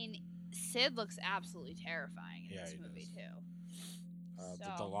 I mean, Sid looks absolutely terrifying in Yeah, this he movie, does. too.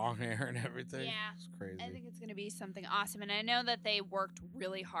 the So- long hair and everything. Yeah. It's crazy. I think it's going to be something awesome, and I know that they worked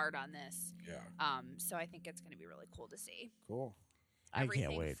really hard on this. Yeah. So I think it's going to be really cool to see. Cool. I everything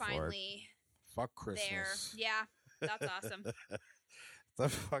can't wait for it. finally Fuck there. Christmas. Yeah, that's awesome. The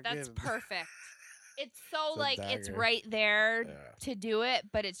fucking, That's perfect. It's so It's a like it's dagger. right there Yeah. to do it,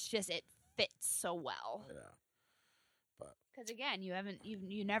 but it's just it fits so well. Yeah. But Because again,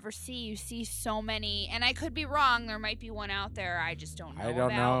 you never see so many, and I could be wrong. There might be one out there I just don't know. I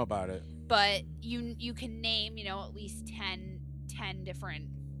don't know about it. But you can name at least 10 different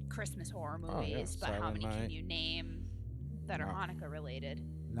Christmas horror Oh, yeah. movies. But how Silent many can Night. you name that are No. Hanukkah related?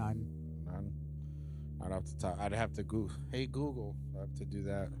 None. None. Not off the top. I'd have to go. Hey Google, I have to do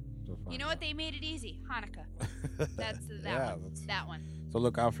that. to You find know what? out. They made it easy. Hanukkah. That's that Yeah, one. that's- That one. So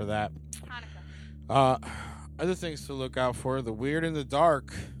look out for that. Hanukkah. Other things to look out for: The Weird and the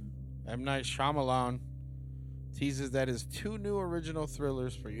Dark. M. Night Shyamalan teases that his 2 new original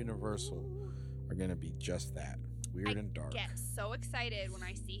thrillers for Universal are going to be just that: weird and dark. Get so excited when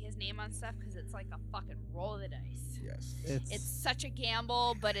I see his name on stuff because it's like a fucking roll of the dice. Yes. It's such a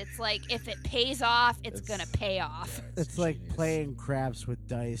gamble, but it's like if it pays off, it's gonna pay off. It's like playing craps with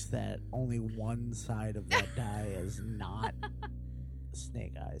dice that only one side of that die is not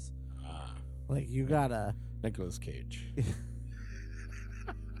snake eyes. Like you gotta. Nicolas Cage.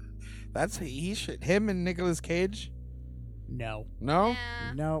 That's him and Nicolas Cage. No. No.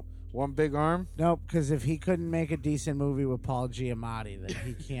 Yeah. Nope. One big arm. Nope. Because if he couldn't make a decent movie with Paul Giamatti, then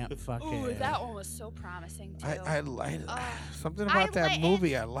he can't fucking. Ooh, that one was so promising too. I like Ugh. something about I that like-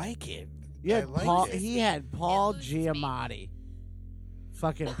 movie. I like it. You I had like Paul. it. He had Paul loses me. Giamatti.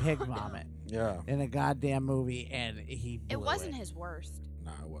 Fucking pig vomit Yeah. in a goddamn movie, and he. Blew It wasn't his worst.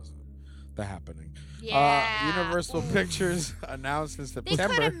 No, it wasn't. The Happening. Yeah. Universal Ooh. Pictures announced in They could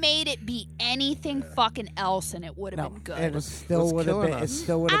September. have made it be anything fucking else, and it would have No, been it good. still was would have killing been. It us.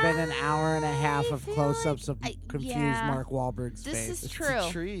 still would have been an hour and a half of feel close-ups like of I- confused yeah. Mark Wahlberg's This face. is It's true. the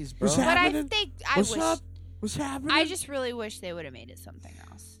trees, bro. What's But I happening? think What's wish. up? What's happening? I just really wish they would have made it something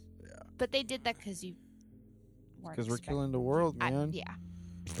else. Yeah. But they did that because you. Because we're killing the world, man. Yeah.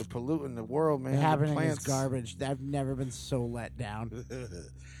 We're polluting the world, man. The The happening is plants. garbage. I've never been so let down.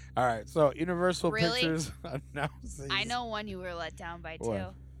 All right, so Universal Really? Pictures announces I know one you were let down by What? too.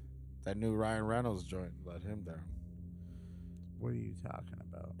 that new Ryan Reynolds joint let him down. What are you talking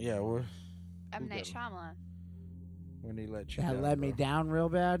about? Yeah, M. Who Night did? Shyamalan. when he let you That down, let me bro. down real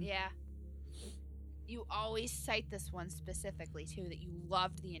bad. Yeah. You always cite this one specifically too, that you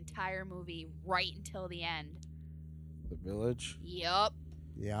loved the entire movie right until the end. The Village. Yup.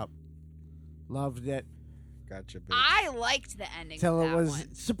 Yep. Loved it Gotcha, bitch. I liked the ending. till of it that was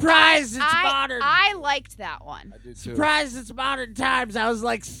one. surprise. It's modern. I liked that one. I do too. Surprise! It's modern times. I was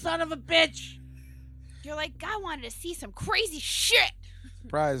like, son of a bitch. You're like, God wanted to see some crazy shit.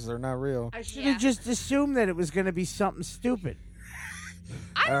 Surprise, they're not real. I should Yeah. have just assumed that it was going to be something stupid.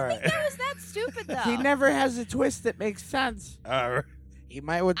 I don't All think right. that was that stupid though. He never has a twist that makes sense. He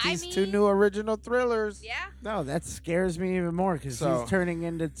might with I these 2 mean- new original thrillers. Yeah. No, that scares me even more because So- he's turning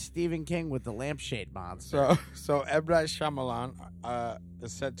into Stephen King with the lampshade monster. So M. Night Shyamalan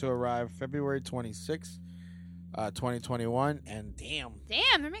is set to arrive February 26th, 2021, and damn,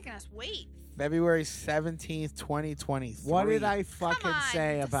 Damn, they're making us wait. February 17th, 2023. What did I Come fucking on.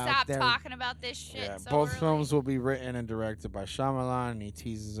 say about Stop their? talking about this shit. Yeah, so both early. films will be written and directed by Shyamalan, and he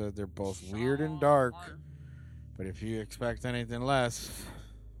teases that they're both weird and dark. But if you expect anything less,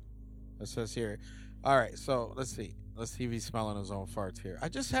 it says here. All right, so let's see. Let's see if he's smelling his own farts here. I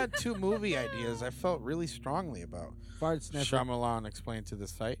just had 2 movie ideas I felt really strongly about. Fart sniffer. Shyamalan explained to the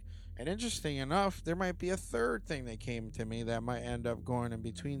site. And interesting enough, there might be a third thing that came to me that might end up going in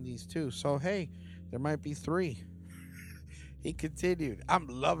between these 2. So, hey, there might be 3. He continued, I'm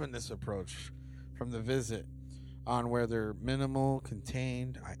loving this approach from The Visit on where they're minimal,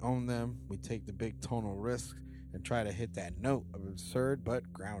 contained. I own them. We take the big tonal risk and try to hit that note of absurd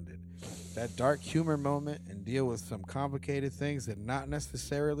but grounded. That dark humor moment and deal with some complicated things that not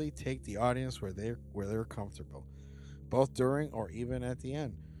necessarily take the audience where they're comfortable, both during or even at the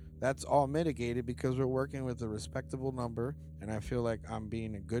end. That's all mitigated because we're working with a respectable number, and I feel like I'm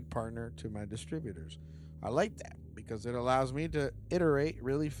being a good partner to my distributors. I like that because it allows me to iterate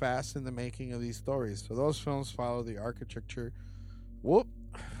really fast in the making of these stories. So those films follow the architecture. Whoop.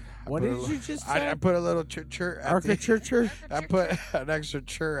 What did you just say? I put a little chur at the Architecture. I put an extra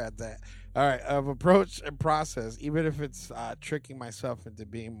chur at that. All right, of approach and process, even if it's tricking myself into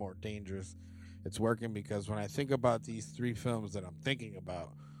being more dangerous, it's working because when I think about these 3 films that I'm thinking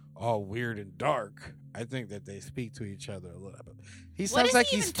about, all weird and dark, I think that they speak to each other a little bit. He What sounds is like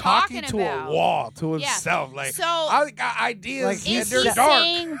he he's even talking talking to about? a wall, to Yeah. himself. Like, So- I got ideas Like and he's they're he dark.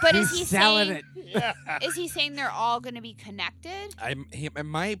 saying? But is He's he selling saying? it. Yeah. Is he saying they're all going to be connected? It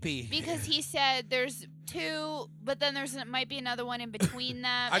might be. Because he said there's 2, but then might be another one in between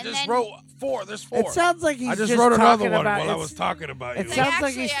them. I and just then, wrote 4. There's 4. It sounds like he's I just wrote another talking one about, while I it's- was talking about you. It sounds like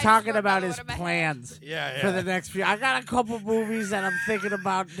Actually, he's I just talking wrote about that his one in my head. plans Yeah, for the next few. I got a couple movies that I'm thinking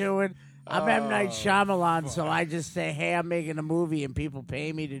about doing. I'm M. Night Shyamalan, so I just say, hey, I'm making a movie, and people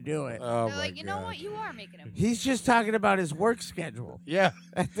pay me to do it. Oh They're my like, you know God. what? You are making a movie. He's just talking about his work schedule. Yeah.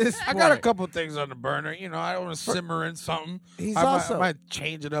 At this I point. got a couple things on the burner. You know, I want to simmer in something. He's I also might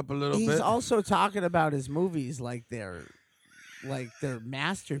change it up a little he's bit. also talking about his movies like they're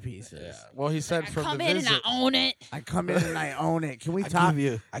masterpieces. Yeah. Well, he said I from come the in visit. and I own it. I come in and I own it. Can we I talk? give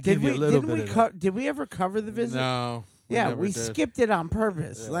you a didn't little bit we of that. did we ever cover the visit? No. Yeah, never we did. skipped it on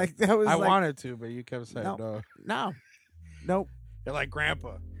purpose. Yeah. Like that was. I like, wanted to, but you kept saying No. no. Nope. You're like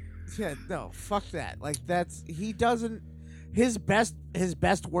Grandpa. Yeah, no, fuck that. Like he doesn't his best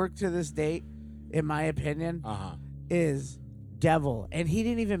work to this date, in my opinion, Uh-huh. is Devil. And he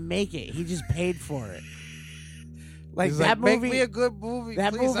didn't even make it. He just paid for it. Like He's that like, movie make me a good movie,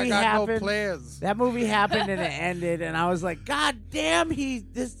 that please. movie I got happened- no plans. That movie happened and it ended and I was like, God damn,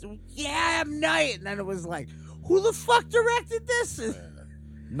 M. Night. And then it was like, who the fuck directed this?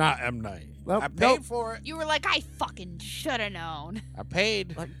 Not M. Night. Nope, I paid nope. for it. You were like, I fucking should have known. I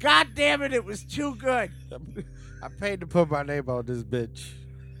paid. Like, God damn it was too good. I paid to put my name on this bitch.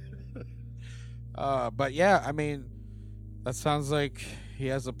 But yeah, I mean, that sounds like he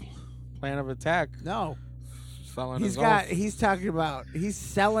has a plan of attack. No. Selling He's his talking about he's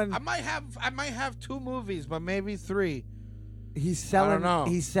selling I might have 2 movies, but maybe 3. he's selling know.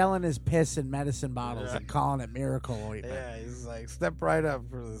 he's selling his piss in medicine bottles Yeah. and calling it miracle ointment. Yeah, he's like, step right up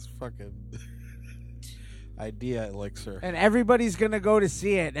for this fucking idea elixir. And everybody's gonna go to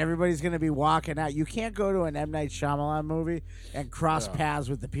see it. And everybody's gonna be walking out. You can't go to an M. Night Shyamalan movie and cross Yeah. paths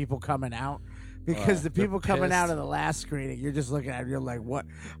with the people coming out because the they're people coming out pissed. of the last screening, you're just looking at it, you're like, what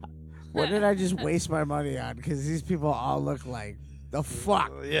did I just waste my money on? Because these people all look like the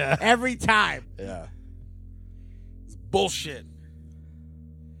fuck Yeah. every time. Yeah. It's bullshit.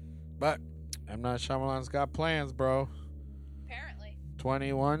 But M. Night Shyamalan's got plans, bro. Apparently.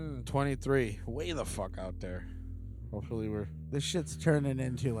 21 and 23. Way the fuck out there. Hopefully we're... This shit's turning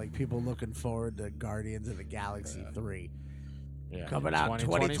into like people looking forward to Guardians of the Galaxy 3. Yeah, Coming out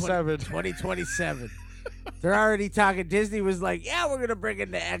 2027. 2027. They're already talking. Disney was like, yeah, we're going to bring in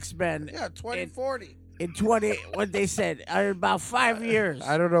the X-Men. Yeah, 2040. In what they said, in about 5 years.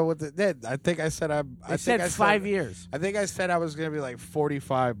 I don't know what they did. I think I said I They said 5 years. I think I said I was going to be like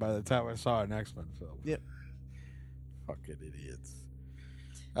 45 by the time I saw an X-Men film. Yep. Fucking idiots.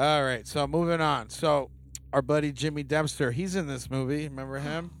 All right, so moving on. So our buddy Jimmy Dempster, he's in this movie. Remember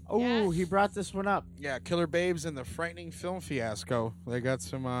him? Oh, Yes. he brought this one up. Yeah, Killer Babes and the Frightening Film Fiasco. They got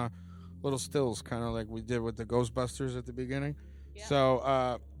some little stills, kind of like we did with the Ghostbusters at the beginning. Yeah.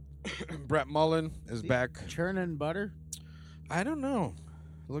 So Brett Mullen is back. Churning butter. I don't know.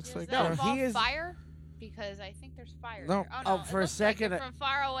 Looks Does like that No, involve he is- fire? Because I think there's fire. No. there. Oh, no. Oh, for a it looks like second, it from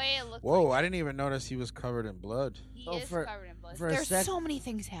far away, it looks Whoa, like I didn't even notice he was covered in blood. he Oh, is for- covered in blood. for a There's sec- so many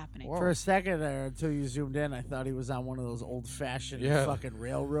things happening. Whoa. For a second there, until you zoomed in, I thought he was on one of those old-fashioned Yeah. fucking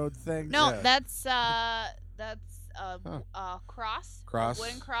railroad things. No, Yeah. that's cross. Cross. A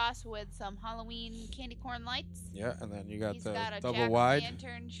wooden cross with some Halloween candy corn lights. Yeah, and then you got He's the got a double wide.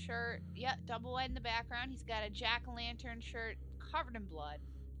 jack-o'-lantern shirt. Yeah, double wide in the background. He's got a jack-o'-lantern shirt covered in blood.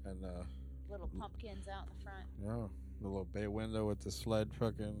 And Little pumpkins out in the front. yeah, the little bay window with the sled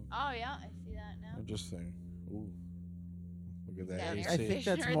fucking Oh yeah, I see that now. interesting. Ooh. Look at He's got that an AC. air I think that's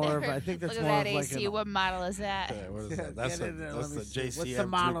conditioner more of. there. I think that's Look more at that of like AC. an. What model is that? Yeah, what is Yeah, that? That's get a in there, that's let me the see. JCM. What's the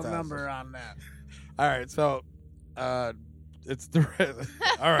model 3000. number on that? All right, so it's the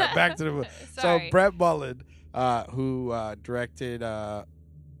all right. Back to the movie. So Sorry. Brett Mullen, who directed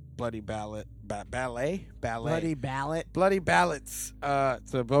Bloody Ballet. Bloody ballot. Bloody Ballots.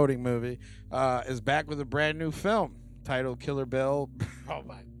 It's a voting movie. Is back with a brand new film titled Killer Bill. Oh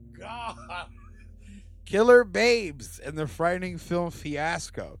my god! Killer Babes and the Frightening Film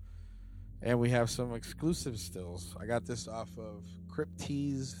Fiasco. And we have some exclusive stills. I got this off of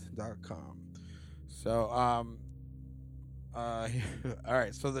cryptease.com. So, all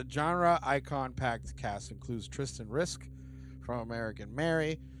right. So the genre icon-packed cast includes Tristan Risk from American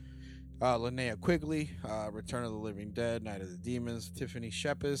Mary, Linnea Quigley, Return of the Living Dead, Night of the Demons, Tiffany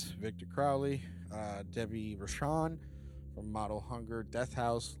Shepis, Victor Crowley, Debbie Rochon from Model Hunger, Death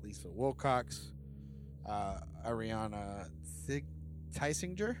House, Lisa Wilcox, Ariana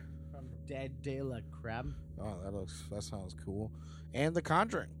Teisinger. From Dead de la Creme. Oh, that sounds cool. And The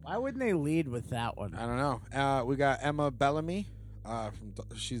Conjuring. Why wouldn't they lead with that one? I don't know. We got Emma Bellamy.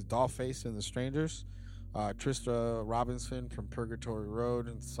 She's Dollface in The Strangers. Trista Robinson from Purgatory Road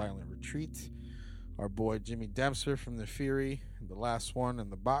and Silent Retreat. our boy Jimmy Dempster from The Fury, the last one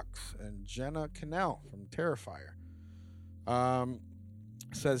in the box, and Jenna Cannell from Terrifier.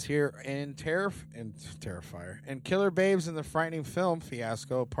 Says here, in Terrifier, and Killer Babes in the frightening film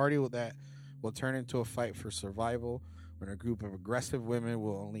fiasco, a party that will turn into a fight for survival when a group of aggressive women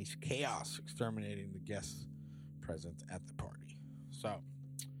will unleash chaos, exterminating the guests present at the party. So,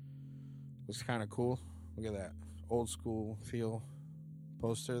 looks kind of cool. Look at that old school feel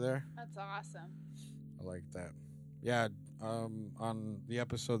poster there. That's awesome. I like that. Yeah, on the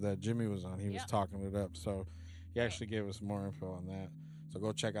episode that Jimmy was on, he was talking it up. So he actually gave us more info on that. So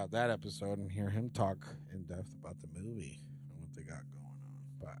go check out that episode and hear him talk in depth about the movie and what they got going on.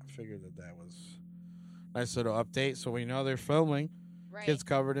 But I figured that was a nice little update. So we know they're filming. Right. Kids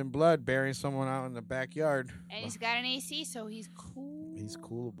covered in blood, burying someone out in the backyard. And he's got an AC, so he's cool. He's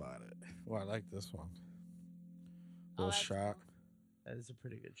cool about it. Well, I like this one. Little shot. Cool. That is a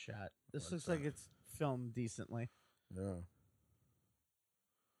pretty good shot. This looks like it's filmed decently. Yeah.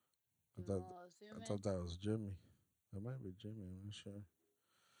 I thought that was Jimmy. That might be Jimmy. I'm not sure.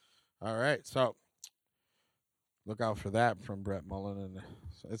 All right, so look out for that from Brett Mullen, and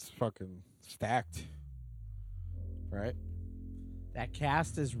it's fucking stacked, right? That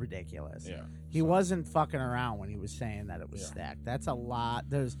cast is ridiculous. Yeah, he wasn't fucking around when he was saying that it was stacked. That's a lot.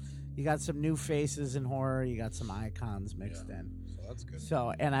 You got some new faces in horror. You got some icons mixed in. So that's good.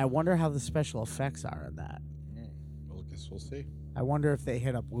 So, and I wonder how the special effects are in that. Well, I guess we'll see. I wonder if they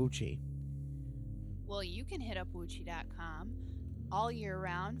hit up Wuchi. Well, you can hit up Wuchi.com all year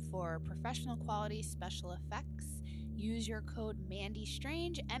round for professional quality special effects. Use your code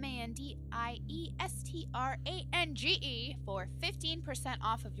MandyStrange, MandyIESTRANGE, for 15%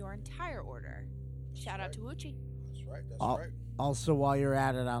 off of your entire order. Shout out to Wuchi. That's right. That's right. Also, while you're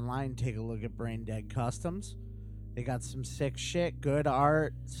at it online, take a look at Brain Dead Customs. They got some sick shit, good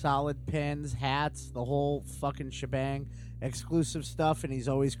art, solid pins, hats, the whole fucking shebang, exclusive stuff, and he's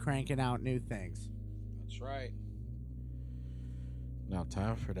always cranking out new things. That's right. Now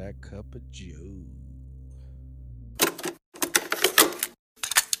time for that cup of Joe.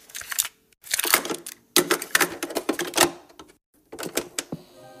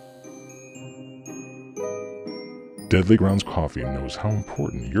 Deadly Grounds Coffee knows how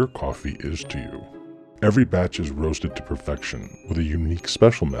important your coffee is to you. Every batch is roasted to perfection with a unique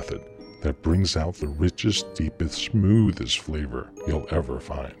special method that brings out the richest, deepest, smoothest flavor you'll ever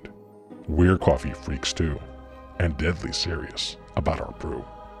find. We're coffee freaks too, and deadly serious about our brew.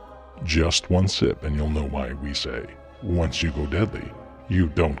 Just one sip and you'll know why we say, once you go deadly, you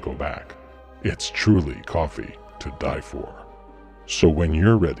don't go back. It's truly coffee to die for. So when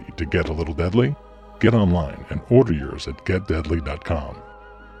you're ready to get a little deadly, get online and order yours at getdeadly.com.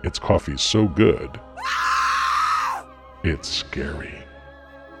 It's coffee so good, it's scary.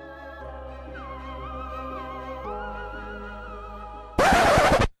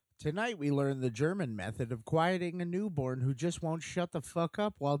 Tonight we learned the German method of quieting a newborn who just won't shut the fuck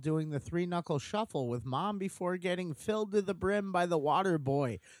up while doing the three-knuckle shuffle with mom before getting filled to the brim by the water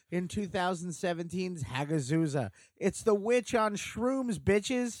boy in 2017's Hagazusa. It's the witch on shrooms,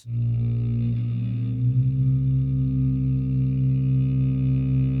 bitches!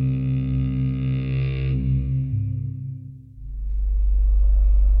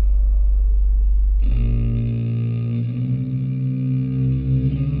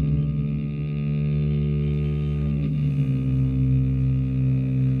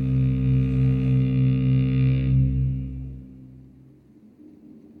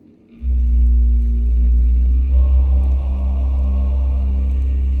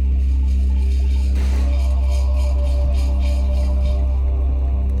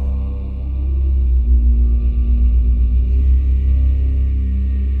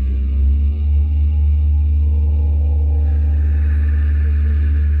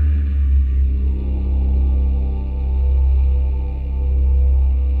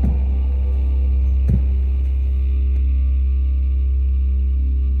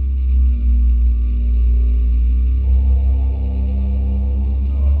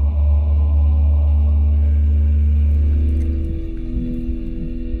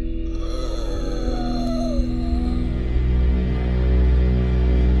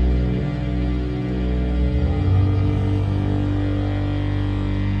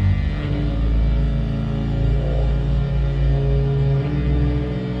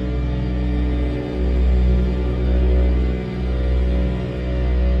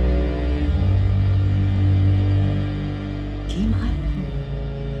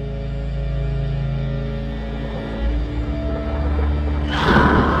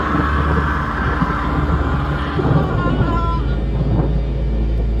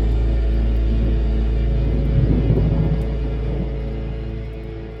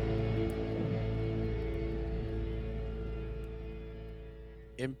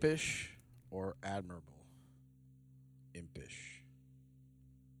 impish or admirable? Impish.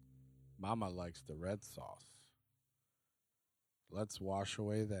 Mama likes the red sauce. Let's wash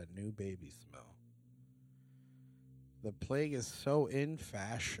away that new baby smell. The plague is so in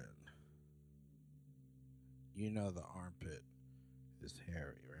fashion. You know the armpit is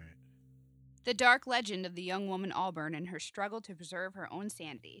hairy, right? The dark legend of the young woman Auburn and her struggle to preserve her own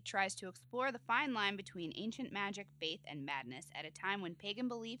sanity tries to explore the fine line between ancient magic, faith, and madness at a time when pagan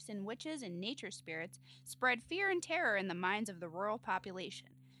beliefs in witches and nature spirits spread fear and terror in the minds of the rural population,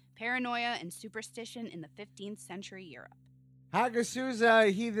 paranoia and superstition in the 15th century Europe.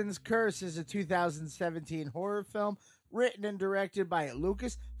 Hagasusa Heathen's Curse is a 2017 horror film written and directed by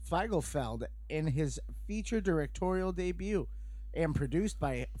Lucas Feigelfeld in his feature directorial debut, and produced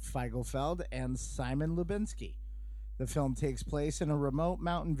by Feigelfeld and Simon Lubinsky. The film takes place in a remote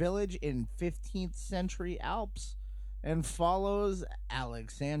mountain village in 15th century Alps and follows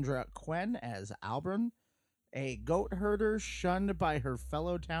Alexandra Quen as Auburn, a goat herder shunned by her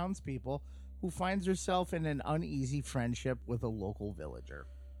fellow townspeople who finds herself in an uneasy friendship with a local villager.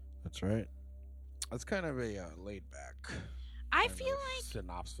 That's right. That's kind of a laid back. I feel like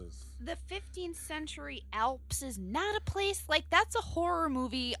synopsis. The 15th century Alps is not a place like that's a horror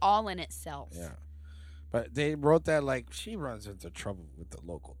movie all in itself. Yeah. But they wrote that like she runs into trouble with the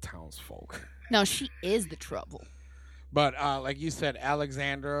local townsfolk. No, she is the trouble. But like you said,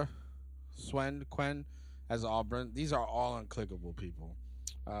 Alexandra Quen as Auburn. These are all unclickable people.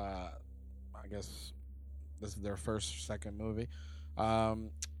 I guess this is their second movie. The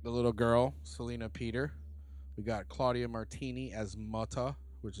little girl, Selena Peter. We got Claudia Martini as Mata,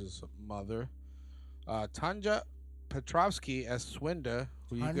 which is mother. Tanja Petrovsky as Swinda.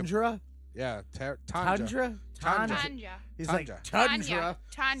 Tundra? Yeah, Tundra? Tanya. He's like, Tundra.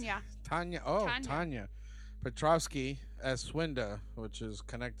 Tanya. Oh, Tanya. Petrovsky as Swinda, which is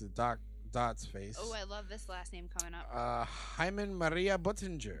connected Dot's face. Oh, I love this last name coming up. Hyman Maria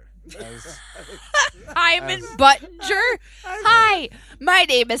Buttinger as Hyman Buttinger? Hi, my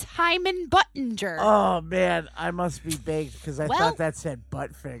name is Hyman Buttinger. Oh, man, I must be baked because I thought that said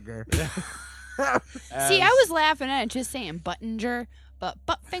butt finger. See, I was laughing at it just saying Buttinger, but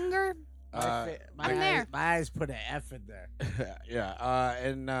butt finger? I'm there. My eyes put an F in there. Yeah,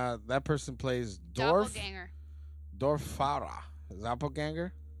 and that person plays Dorf. Doppelganger. Dorfara.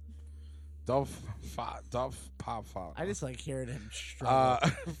 Doppelganger? Dolph. I just like hearing him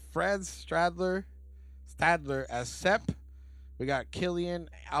struggle. Fred Stadler as Sepp. We got Killian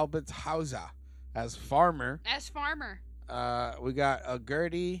Alberthauser as Farmer. We got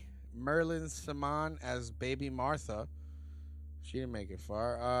Gertie Merlin Simon as Baby Martha. She didn't make it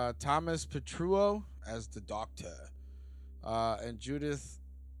far. Thomas Petruo as the Doctor. And Judith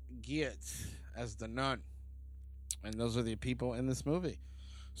Gietz as the Nun. And those are the people in this movie.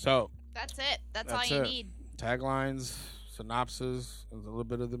 So that's it. That's all you need. Taglines, synopsis, and a little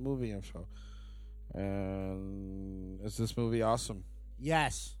bit of the movie info. And is this movie awesome?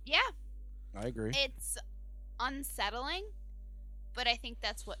 Yes. Yeah. I agree. It's unsettling, but I think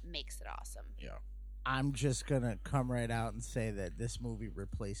that's what makes it awesome. Yeah. I'm just going to come right out and say that this movie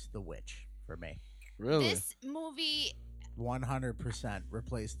replaced The Witch for me. Really? This movie 100%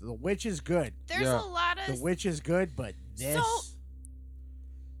 replaced. The Witch is good. There's a lot of... The Witch is good, but this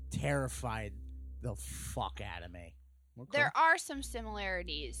terrified the fuck out of me. Okay. There are some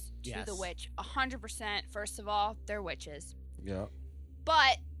similarities to The Witch. 100%. First of all, they're witches. Yeah.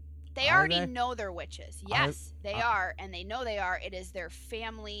 But they already know they're witches. Yes, they are. And they know they are. It is their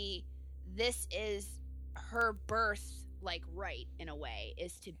family. This is her birth, like, right, in a way,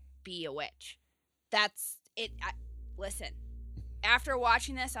 is to be a witch. That's it. Listen, after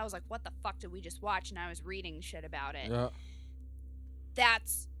watching this, I was like, what the fuck did we just watch? And I was reading shit about it. Yeah.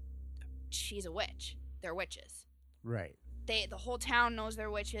 She's a witch. They're witches. Right. The whole town knows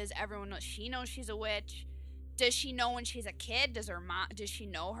they're witches. Everyone knows. She knows she's a witch. Does she know when she's a kid? Does she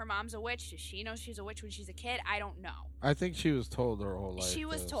know her mom's a witch? Does she know she's a witch when she's a kid? I don't know. I think she was told her whole life. She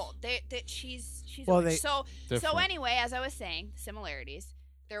was told that she's well, a witch. So different. Anyway, as I was saying, similarities.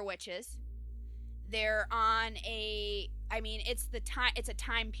 They're witches. They're on it's a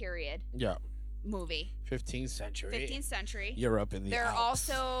time period. Yeah. Movie. 15th century. 15th century. Europe in the They're Alps.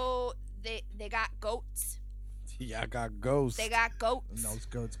 also they got goats. Yeah, I got ghosts. They got goats. And those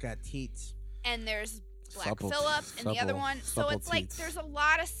goats got teats. And there's Black Supple- Phillip and the other supple- one. So supple it's like teats. there's a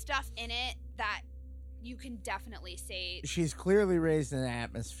lot of stuff in it that you can definitely say. She's clearly raised in an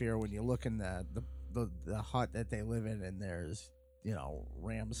atmosphere when you look in the hut that they live in, and there's,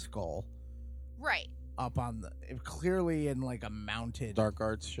 ram skull. Right. Up on clearly in like a mounted dark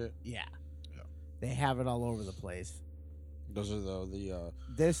arts shit. Yeah. They have it all over the place. Those are the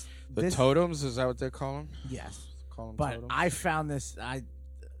This totems. Is that what they call them? Yes. Call them But totems? I found this.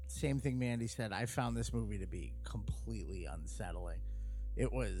 Same thing Mandy said. I found this movie to be completely unsettling.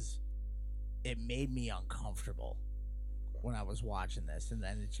 It made me uncomfortable when I was watching this, and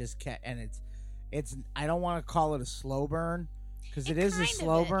then it just kept. And it's. I don't want to call it a slow burn because it is a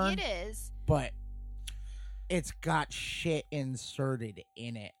slow burn. It is, but it's got shit inserted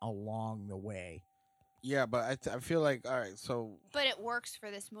in it along the way. Yeah, but I feel like all right. So, but it works for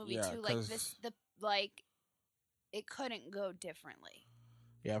this movie Yeah, too. Like 'cause- it couldn't go differently.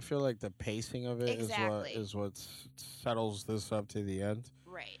 yeah, I feel like the pacing of it Exactly. is what settles this up to the end.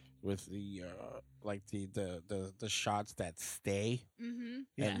 Right. With the like the shots that stay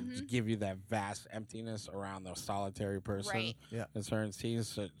Mm-hmm. and give you that vast emptiness around the solitary person. Right. Yeah. In certain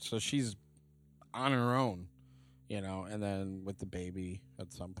scenes, so she's on her own, and then with the baby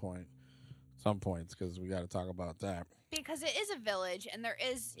at some points, because we got to talk about that. Because it is a village, and there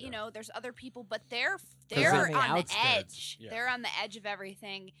is, there's other people, but they're they're on the on the outskirts. edge. Yeah. They're on the edge of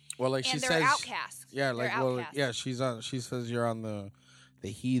everything. Well, like and she they're says, outcasts. yeah, They're like well, outcasts. yeah, she says you're on the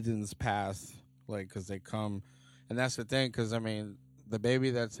heathen's path, like because they come, and that's the thing, because I mean the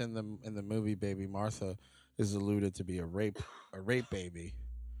baby that's in the movie, Baby Martha, is alluded to be a rape baby.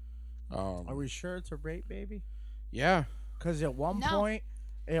 Are we sure it's a rape baby? Yeah, Because at one No.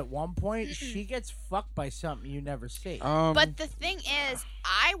 point, she gets fucked by something you never see. But the thing is,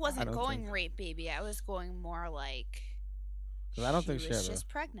 I wasn't don't going think- rape baby. I was going more like 'Cause I don't think she was had just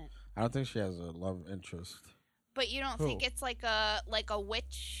pregnant. I don't think she has a love interest. But you don't Who? think it's like a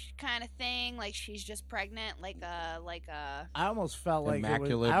witch kind of thing? Like she's just pregnant, like a. I almost felt like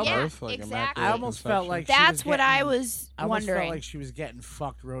Immaculate it was, I, birth, like exactly. immaculate I almost felt conception. like she That's was what I getting- was I almost wondering. felt like she was getting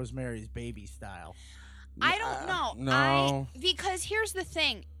fucked Rosemary's Baby style. I don't know. No. Because here's the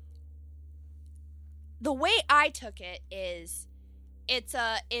thing. The way I took it is, it's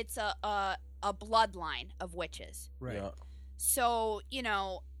a bloodline of witches. Right. Yeah. So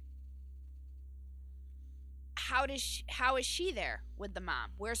how is she there with the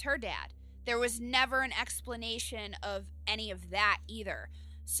mom? Where's her dad? There was never an explanation of any of that either.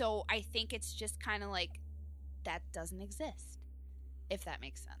 So I think it's just kind of like that doesn't exist, if that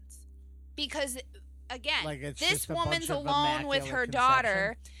makes sense. Because again, Like it's this just a bunch woman's of alone with her immaculate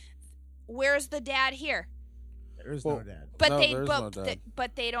daughter. Where's the dad here? There's Well, no dad. But No, they there's but, no dad.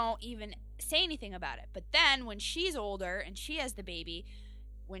 but they don't even say anything about it. But then when she's older and she has the baby,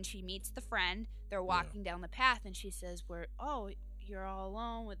 when she meets the friend, they're walking down the path and she says, you're all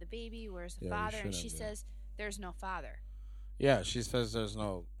alone with the baby. Where's the Yeah, you father?" And she shouldn't, yeah. says, "There's no father." Yeah, she says there's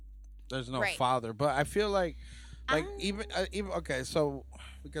no Right. father, but I feel like even okay, so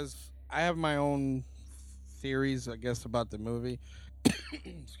because I have my own theories, I guess, about the movie.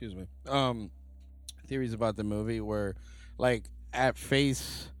 Excuse me. Theories about the movie where, like, at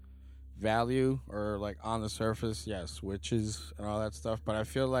face value or like on the surface, yes, witches and all that stuff. But I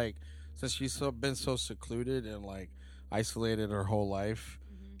feel like since she's been so secluded and like isolated her whole life,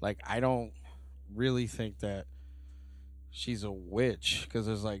 like I don't really think that she's a witch because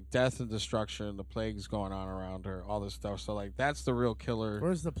there's like death and destruction, the plague's going on around her, all this stuff. So like that's the real killer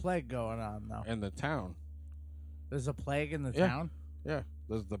Where's the plague going on now? in the town. There's a plague in the Yeah. town? Yeah,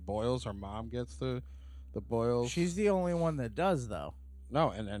 there's the boils. Her mom gets the boils. She's the only one that does, though.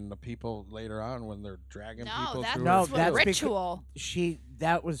 No, and the people later on when they're dragging No, people that's through No, her that's field. ritual.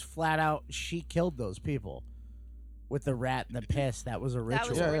 That was flat out, she killed those people. With the rat and the piss, that was a That ritual.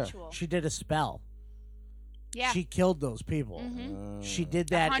 was Yeah, a yeah. ritual. She did a spell. Yeah. She killed those people. Mhm. She did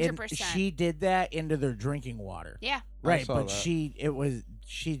that. 100%. She did that into their drinking water. Yeah. Right, saw but that. she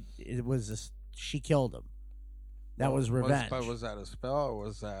killed them. That was revenge. But was that a spell or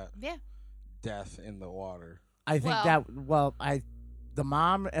was that Yeah. death in the water? I think Well- the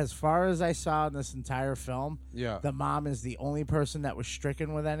mom, as far as I saw in this entire film, Yeah. the mom is the only person that was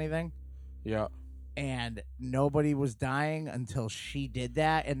stricken with anything, Yeah. and nobody was dying until she did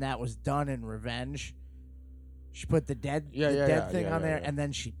that, and that was done in revenge. She put the dead thing on there, yeah. and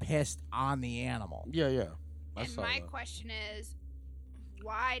then she pissed on the animal. Yeah, yeah. I And saw my that. question is,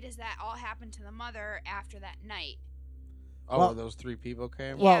 why does that all happen to the mother after that night? Oh, Well- those three people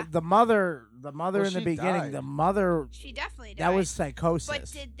came? Well, Yeah. the mother Well, in the she beginning, died. the mother, She definitely died. that was psychosis. But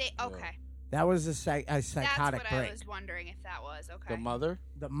did they? Okay. That was a That's psychotic what break. I was wondering if that was. Okay. The mother?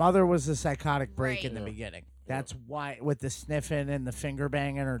 The mother was a psychotic break in Right. the Yeah. beginning. That's why, with the sniffing and the finger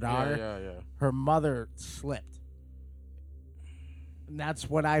banging her daughter, Yeah. her mother slipped. And that's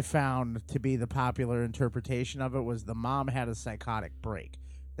what I found to be the popular interpretation of it, was the mom had a psychotic break.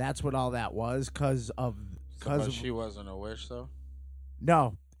 That's what all that was, because But she wasn't a witch, though?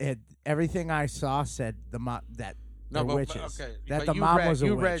 no, everything I saw said that They're but witches. okay. That but the you mom read, was a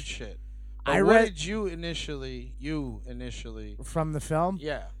you witch. read shit. But I what read did you initially? from the film.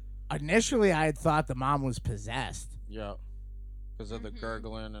 Yeah. Initially, I had thought the mom was possessed. Yeah. Because of the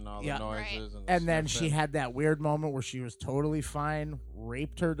gurgling and all Yeah. the noises. Right. And, And then she sniffing. had that weird moment where she was totally fine,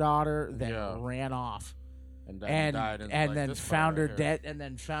 raped her daughter, then Yeah. ran off, and then and died in, and like, then this part found her right here. dead, and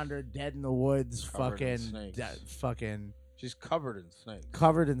then found her dead in the woods, Covered in fucking, snakes. fucking She's covered in snakes.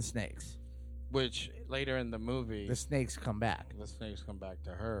 covered in snakes. Which later in the movie, The snakes come back. the snakes come back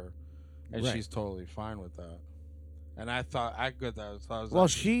to her, and Right. she's totally fine with that. And I thought I could. I was Well,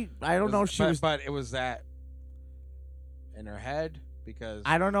 like, I don't know if she but, was. but it was that in her head because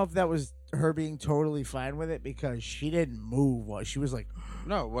I don't know if that was her being totally fine with it because she didn't move. She was like,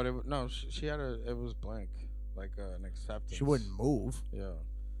 no, what it no, she had a it was blank, like an acceptance. she wouldn't move. Yeah,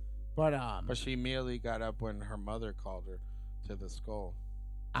 But she immediately got up when her mother called her to the skull,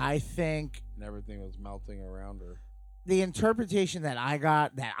 I think and everything was melting around her. the interpretation that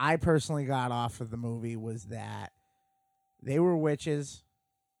I personally got off of the movie was that they were witches.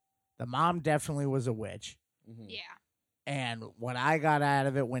 The mom definitely was a witch. Mm-hmm. Yeah. And what I got out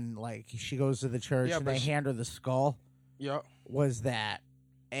of it when like she goes to the church Yeah, and but they hand her the skull Yep. was that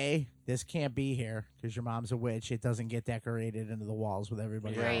this can't be here because your mom's a witch. It doesn't get decorated into the walls with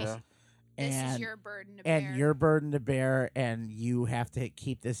everybody Right. else. This And is your burden to bear. and your burden to bear, and you have to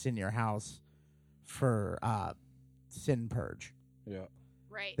keep this in your house for sin purge. Yeah.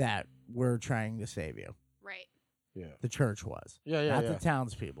 right. That we're trying to save you. Right. Yeah. The church was, Yeah. Yeah. not yeah. the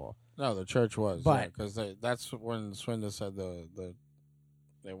townspeople. No, the church was, But- because that's when Swinda said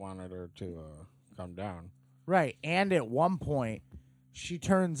they wanted her to come down. Right, and at one point, she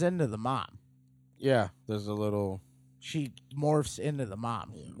turns into the mom. Yeah, there's a little. She morphs into the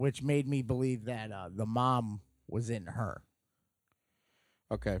mom, which made me believe that the mom was in her.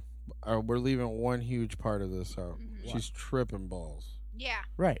 Okay, we're leaving one huge part of this out. Mhm. She's tripping balls Yeah.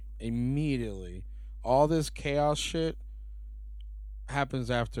 Right. immediately. All this chaos shit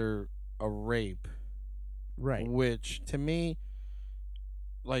happens after a rape, Right. which to me,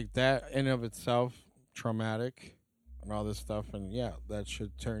 like that in of itself, traumatic, and all this stuff, and yeah, that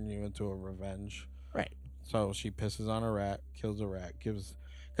should turn you into a revenge. Right. So she pisses on a rat, kills a rat, because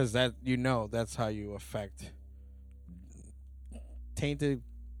that that's how you affect tainted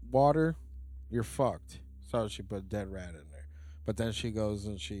water. You're fucked. So she put a dead rat in there, but then she goes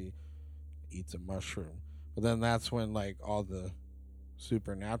and she eats a mushroom. But then that's when like all the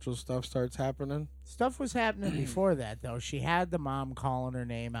supernatural stuff starts happening. Stuff was happening before that, though. She had the mom calling her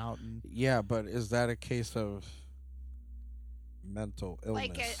name out, and Yeah, but is that a case of mental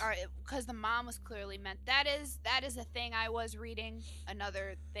illness? Because the mom was clearly meant. That is a thing I was reading.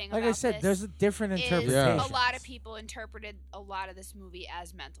 Another thing. like about I said, this there's a different is interpretation. a lot of people interpreted a lot of this movie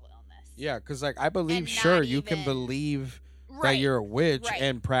as mental illness. Yeah, because like I believe, And sure, not you can even- believe that Right. you're a witch Right.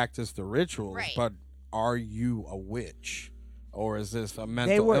 and practice the rituals, Right. but are you a witch, or is this a They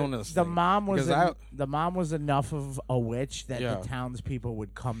mental were illness? the thing? mom was Because the mom was enough of a witch that Yeah. the townspeople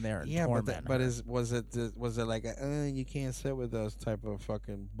would come there and yeah, but torment but her. was it like you can't sit with us type of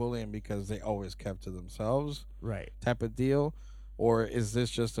fucking bullying because they always kept to themselves right. type of deal, or is this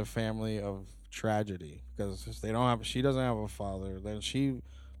just a family of tragedy because she doesn't have a father, then she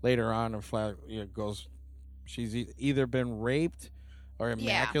later on in flat goes she's either been raped or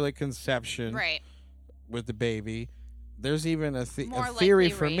immaculate conception Right. with the baby. There's even a More theory likely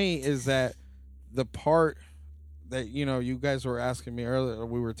for me raped. is that the part that you guys were asking me earlier,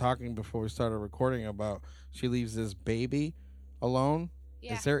 we were talking before we started recording about she leaves this baby alone.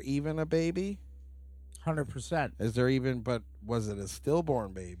 Yeah. Is there even a baby? 100%. Is there even? But was it a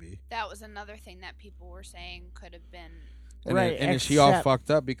stillborn baby? That was another thing that people were saying could have been. And Right, and is she all except-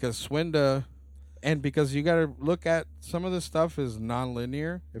 fucked up because Swinda, and because you got to look at some of the stuff is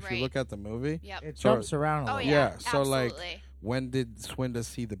non-linear. If Right. you look at the movie, Yep. It So- jumps around a Oh little. yeah. Yeah, so, like, absolutely. when did Swinda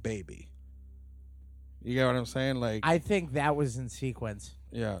see the baby? You get what I'm saying? Like, I think that was in sequence.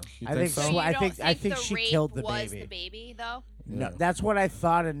 yeah, you I think think so? so. you I don't think the she rape killed the was baby. the baby though. No, Yeah. that's what I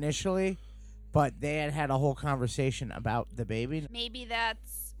thought initially, but they had a whole conversation about the baby. Maybe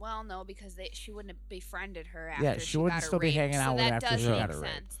that's no, because she wouldn't have befriended her after. Yeah, she wouldn't got still be raped, hanging so out with that after does she make got her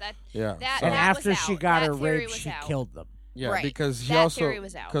raped. sense. That Yeah, that so- And that after was she out. got That her theory raped, was she out. killed them. Yeah, Right. because he That also theory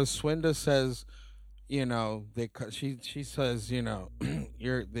was out. because Swinda says, she says,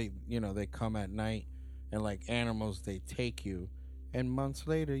 they come at night and like animals they take you, and months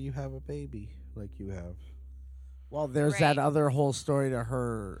later you have a baby like you have. Well, there's Right. that other whole story to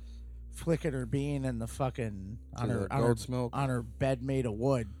her flicking her bean in the fucking To the goat's milk. on her bed made of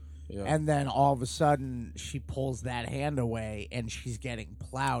wood. Yeah. And then all of a sudden, she pulls that hand away, and she's getting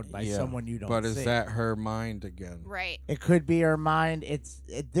plowed by someone you don't see. But is that her mind again? Right. It could be her mind.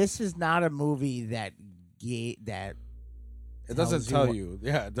 This is not a movie that It doesn't tell you.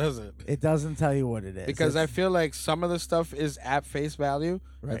 Yeah, it doesn't. It doesn't tell you what it is. Because I feel like some of the stuff is at face value,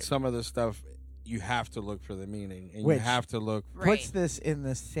 Right. and some of the stuff you have to look for the meaning, and Which you have to look. puts this in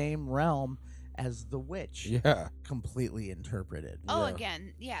the same realm as The Witch. Yeah. Completely interpreted. Oh,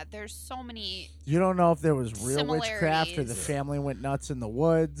 again, yeah. There's so many. You don't know if there was real witchcraft or the Similarities. family went nuts in the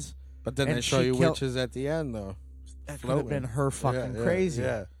woods. But then and they show she you killed- witches at the end, though. That could have been her fucking crazy.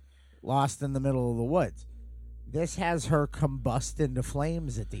 Yeah. Lost in the middle of the woods. This has her combust into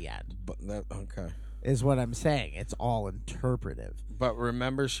flames at the end. But that okay. Is what I'm saying. It's all interpretive. But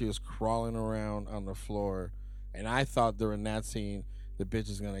remember, she was crawling around on the floor, and I thought during that scene, the bitch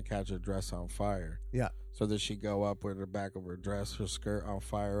is gonna catch her dress on fire. Yeah. So did she go up with the back of her dress, her skirt on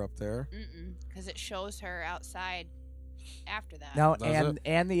fire up there? Because it shows her outside after that. No, Does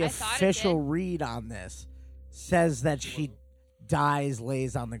and the I thought it official did. read on this says that she dies,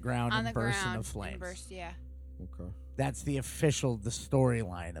 lays on the ground, On and the bursts ground. into flames. and burst, yeah. Okay. That's the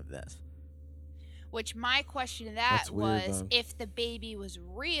storyline of this. Which my question to that That's weird, was, then. if the baby was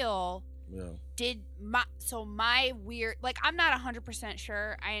real, Yeah. did my weird, like, I'm not 100%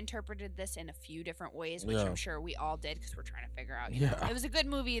 sure. I interpreted this in a few different ways, which Yeah. I'm sure we all did because we're trying to figure out. Yeah. It was a good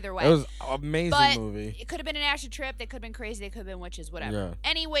movie either way. It was an amazing but movie. It could have been an acid trip. They could have been crazy. They could have been witches. Whatever. Yeah.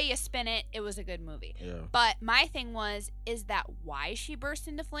 Any way you spin it, it was a good movie. Yeah. But my thing was, is that why she burst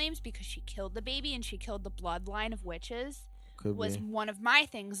into flames? Because she killed the baby and she killed the bloodline of witches. Could was be. one of my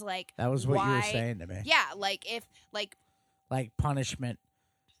things. Like, That was what you were why- saying to me. Yeah, like if like Like punishment.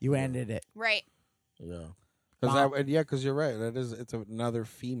 You ended it. right. Yeah. Mom. Because you're right. It's another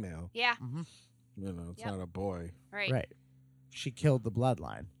female. Yeah. You know, it's Yep. not a boy. Right. Right. She killed the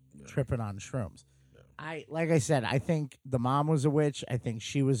bloodline, tripping on shrooms. Like I said, I think the mom was a witch. I think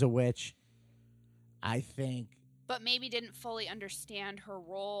she was a witch. I think But maybe didn't fully understand her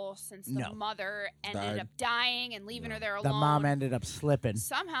role since the No. mother ended Died. up dying and leaving her there alone. the mom ended up slipping.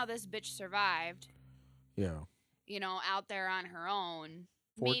 Somehow this bitch survived. Yeah. You know, out there on her own.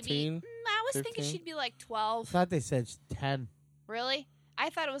 14? Maybe I was thinking 15? she'd be like I 12. thought they said 10. Really? I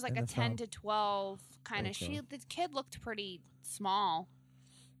thought it was like In a the 10 film. to 12 kind of. Okay. The kid looked pretty small.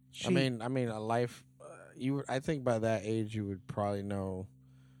 I mean, a life. I think by that age you would probably know.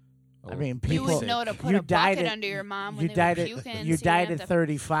 I mean, You people. would know to put you a died bucket at- under your mom when you they died were at, puking. You so died have at to-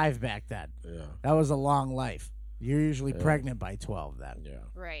 35 back then. Yeah. That was a long life. You're usually Yeah. pregnant by 12 then. Yeah.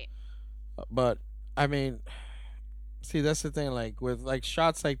 Right. But I mean, see, that's the thing. Like with like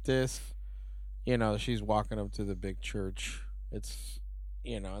shots like this, you know, she's walking up to the big church. It's,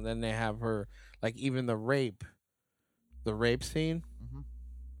 you know, and then they have her like even the rape scene Mhm.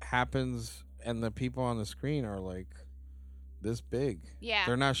 happens, and the people on the screen are like this big. Yeah.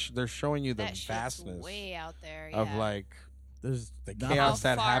 They're not. They're showing you the That shit's vastness way out there. of yeah. like There's the nothing chaos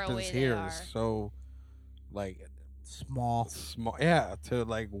that How far happens away they here are. is so like small. small, yeah, to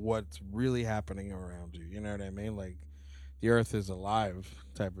like what's really happening around you. You know what I mean? Like the earth is alive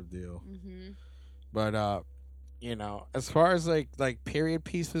type of deal. Mm-hmm. But you know, as far as like period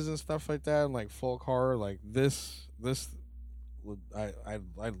pieces and stuff like that, and like folk horror, like this I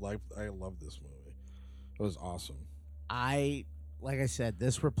love this movie. It was awesome. Like I said,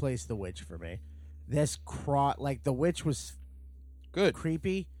 this replaced The Witch for me. This like The Witch was Good.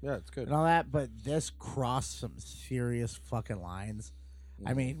 creepy Yeah, it's good. and all that, but this crossed some serious fucking lines.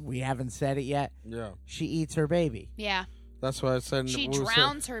 I mean, we haven't said it yet. Yeah. She eats her baby. Yeah. That's what I said. She what was it?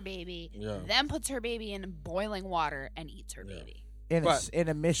 drowns her baby, Yeah. then puts her baby in boiling water and eats her baby. In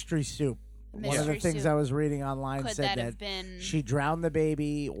a mystery soup. One of the Mystery things soup. I was reading online Could said that that have been she drowned the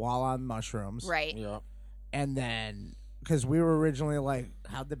baby while on mushrooms. right? Yeah. And then, because we were originally like,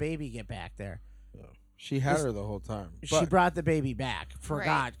 how'd the baby get back there? She had This- her the whole time. She But- brought the baby back,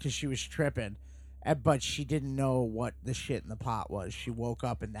 forgot because she was tripping, but she didn't know what the shit in the pot was. She woke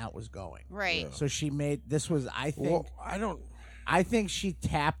up and that was going. Right. Yeah. So she made this was I think Well, I don't. I think she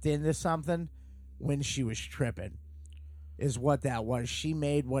tapped into something when she was tripping. Is what that was. She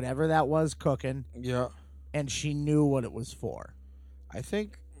made whatever that was cooking, Yeah. and she knew what it was for. I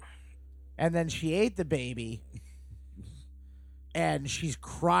think. And then she ate the baby, and she's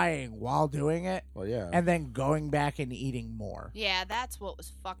crying while doing it, Well, yeah. and then going back and eating more. Yeah, that's what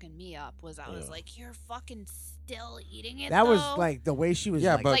was fucking me up. Was I was Yeah. like, you're fucking still eating it. That was though?" like the way she was.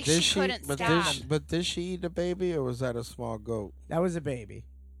 yeah, like, but Like did she couldn't But stop. did she eat the baby, or was that a small goat? that was a baby.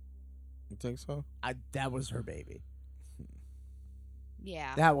 You think so? That was her baby.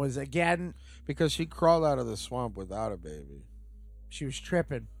 Yeah. That was again. Because she crawled out of the swamp without a baby. She was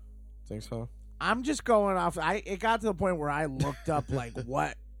tripping. Think so? I'm just going off. It got to the point where I looked up like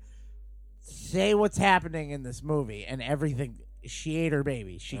what. Say what's happening in this movie and everything. She ate her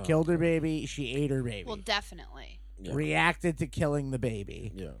baby. She killed her baby. She ate her baby. Well, definitely. Yeah. Reacted to killing the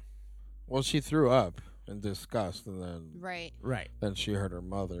baby. Yeah. Well, she threw up in disgust, and then Right. Then she hurt her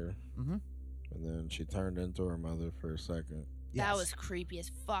mother, Mm-hmm. and then she turned into her mother for a second. That was creepy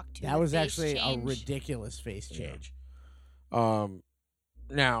as fuck, too. That The was face actually change. a ridiculous face change.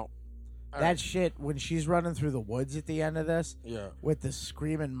 Now That shit when she's running through the woods at the end of this, with the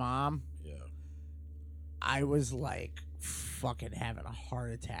screaming mom, I was like fucking having a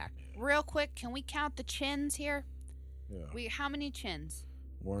heart attack. Real quick, can we count the chins here? Yeah. How many chins?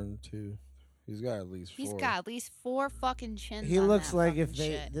 1, 2. He's got at least 4. He's got at least 4 fucking chins. He on looks that like fucking if they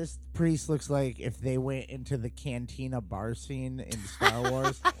shit. this priest looks like if they went into the cantina bar scene in Star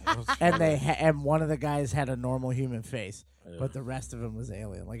Wars, and and one of the guys had a normal human face, but the rest of him was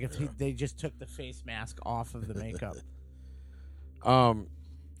alien. Like if they just took the face mask off of the makeup.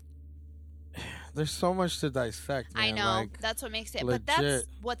 There's so much to dissect, man. I know. Like, that's what makes it. legit. But that's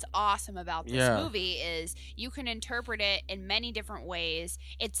what's awesome about this Yeah. movie is you can interpret it in many different ways.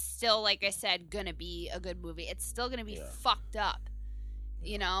 It's still, like I said, going to be a good movie. It's still going to be fucked up,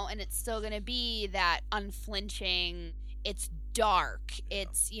 you know? And it's still going to be that unflinching, it's dark.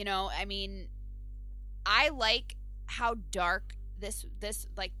 It's, you know, I mean, I like how dark this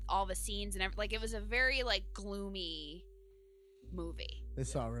like, all the scenes and everything. Like, it was a very, like, gloomy movie.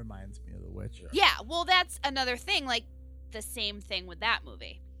 This all reminds me of The Witch. Yeah, well, that's another thing. Like, the same thing with that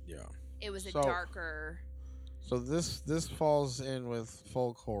movie. Yeah. It was a So- darker. So this falls in with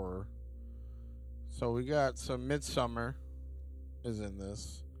folk horror. So we got some Midsummer is in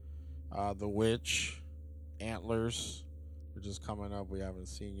this. The Witch, Antlers, which is coming up. We haven't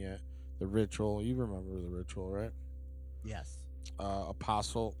seen yet. The Ritual. You remember The Ritual, right? Yes.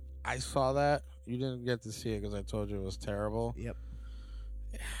 Apostle. I saw that. You didn't get to see it because I told you it was terrible. Yep.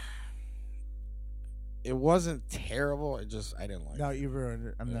 It wasn't terrible. I didn't like it. No, you ruined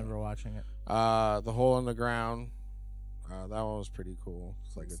it. I'm never watching it. The Hole in the Ground. That one was pretty cool.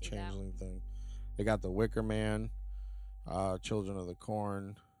 It's like a See that. changeling thing. They got The Wicker Man, Children of the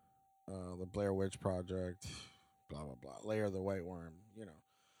Corn, The Blair Witch Project, blah, blah, blah. Lair of the White Worm, you know.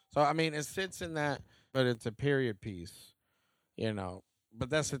 So, I mean, it sits in that, but it's a period piece, you know. But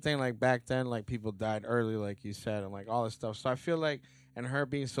that's the thing, like, back then, like, people died early, like you said, and, like, all this stuff. So I feel like, and her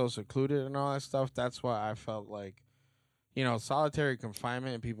being so secluded and all that stuff, that's why I felt like, you know, solitary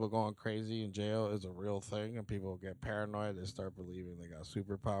confinement and people going crazy in jail is a real thing, and people get paranoid. They start believing they got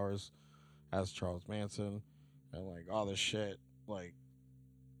superpowers, as Charles Manson, and, like, all this shit. Like,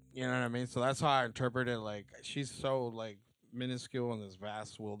 you know what I mean? So that's how I interpret it. Like, she's so, like, minuscule in this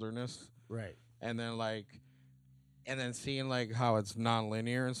vast wilderness. Right. And then, like, and then seeing, like, how it's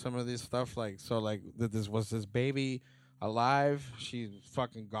non-linear and some of this stuff. Like, so, like, was this baby alive? She's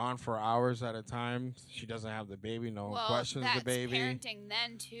fucking gone for hours at a time. She doesn't have the baby. No one questions that's the baby. parenting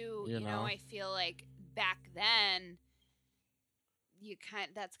then, too. You You know, know? I feel like back then,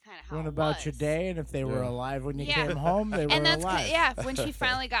 that's kind of how What it about was. your day? And if they were Yeah. alive when you Yeah. came home, they were And that's alive. when she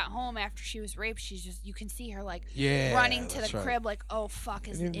finally got home after she was raped, she's just, you can see her like Yeah, running to the that's right. crib like, oh fuck,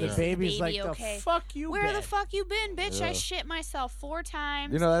 is And the the baby baby's like, okay? the fuck you Where the been? fuck you been, bitch? I Yeah. shit myself 4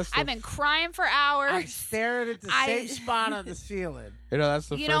 times. You know, that's the I've been crying for hours. I'm staring at the same spot on the ceiling. You know, that's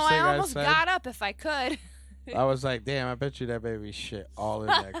the you first know, thing I almost said. got up if I could. I was like, damn, I bet you that baby shit all in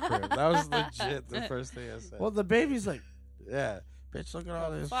that crib. That was legit the first thing I said. Well, the baby's like, yeah. Bitch, look at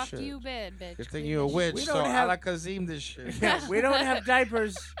all this Fuck shit. you, bed, bitch. Good thing you a witch, We so don't have- Alakazim this shit. yeah, we don't have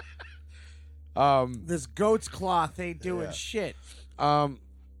diapers. Um, This goat's cloth ain't doing Yeah. shit.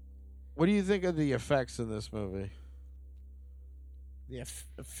 what do you think of the effects in this movie? Yeah,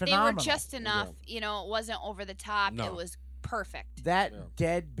 They phenomenal. were just enough. You know, it wasn't over the top. No. It was perfect. That Yeah.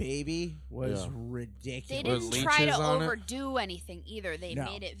 dead baby was Yeah. ridiculous. They With didn't try to leeches on it? overdo anything either. They No.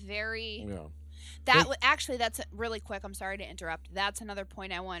 made it very. Yeah. Actually, that's really quick. I'm sorry to interrupt. That's another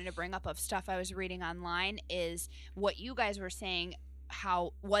point I wanted to bring up of stuff I was reading online is what you guys were saying.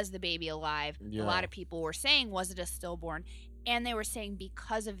 How was the baby alive? Yeah. A lot of people were saying, was it a stillborn? And they were saying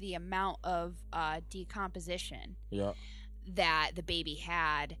because of the amount of decomposition Yeah. that the baby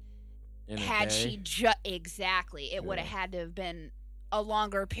had, In a had day? she exactly, it would have had to have been a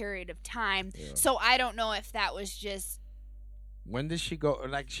longer period of time. Yeah. So I don't know if that was just When did she go?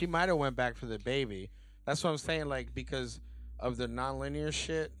 Like, she might have went back for the baby. That's what I'm saying. Like, because of the nonlinear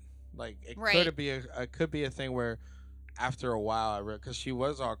shit. Like, it Right. could be a thing where after a while, because she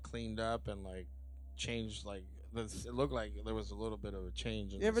was all cleaned up and like changed. Like, it looked like there was a little bit of a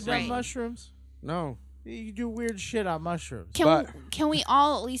change. In You ever the done scene. mushrooms? No. You do weird shit on mushrooms. Can we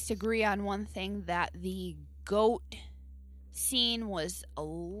all at least agree on one thing, that the goat scene was a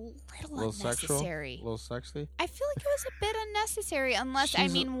little unnecessary? A little sexy. I feel like it was a bit unnecessary, unless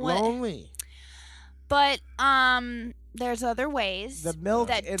She's lonely. But there's other ways. The milk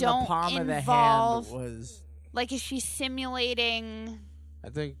that in don't the palm involve, of the hand was. Like, is she simulating? I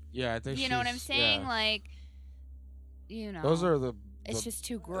think. You know what I'm saying? Like, those are the. It's just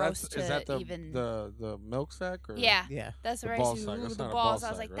too gross is that the, even. The milk sack? Or? Yeah. That's the right. ball sack. That's The not a balls. ball I was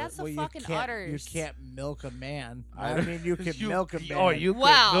sack, like, that's right? the fucking udders. You can't milk a man. I mean, you can milk a man. Oh, you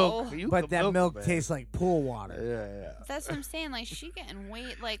Wow. can milk. But that milk tastes like pool water. Yeah. That's what I'm saying. Like, she getting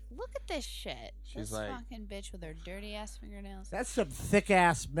weight. Like, look at this shit. She's this like- fucking bitch with her dirty ass fingernails. That's some thick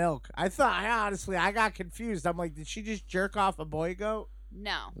ass milk. I got confused. I'm like, did she just jerk off a boy goat?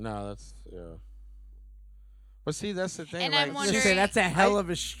 No. No, that's But see, that's the thing. And like, I'm wondering, Say that's a hell of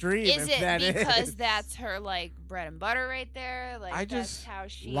a stream. Is if that it because is. that's her like bread and butter right there? Like that's how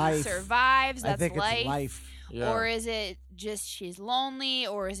she Life. survives. That's I think life. it's life. Yeah. Or is it just she's lonely?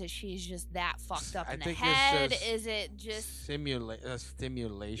 Or is it she's just that fucked up I in the think head? it's just Is it just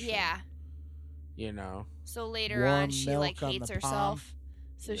stimulation? Yeah. You know. So later Warm on, she like milk on hates the herself. palm.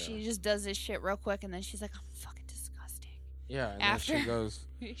 So she just does this shit real quick, and then she's like, "I'm fucking disgusting." Yeah. And After then she goes.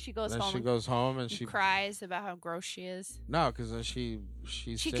 she goes then home. she goes home and and she cries about how gross she is. No, because then she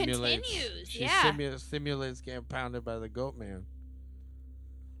stimulates. continues, She yeah. stimulates getting pounded by the goat man.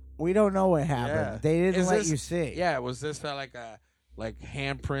 We don't know what happened. Yeah. They didn't Is let this- you see. Yeah, was this like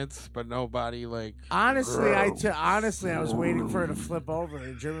handprints, but nobody like? Honestly, I was waiting for her to flip over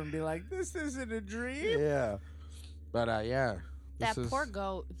and Jim would be like, "This isn't a dream." Yeah, but yeah. That this is- poor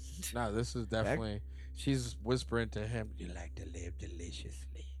goat. No, this is definitely. She's whispering to him, "You like to live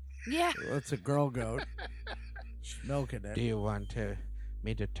deliciously. Yeah. Well, it's a girl goat. She's milking it. Do you want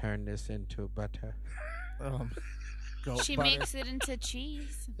me to turn this into butter?" Goat She butter. makes it into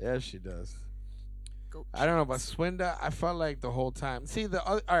cheese. Yeah, she does. Goat I don't know, but Swinda, I felt like the whole time. See the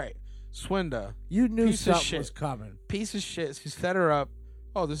other, all right, Swinda, You knew piece of something shit. was coming. piece of shit. She set her up.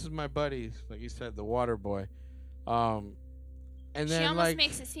 Oh, this is my buddy, like you said, the water boy. And then She almost like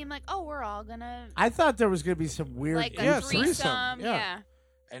makes it seem like, oh, we're all gonna I thought there was gonna be some weird. like a Yeah, threesome. threesome, yeah. Yeah.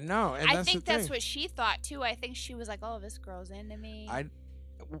 and no, and I that's think the that's thing. what she thought too. I think she was like, oh, this girl's into me.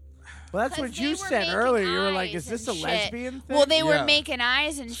 Well, that's 'Cause what they you were said making earlier. You were like, eyes "Is this a and shit. lesbian thing?" Well, they were Yeah. making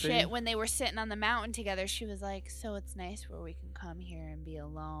eyes and See? shit when they were sitting on the mountain together. She was like, so it's nice where we can come here and be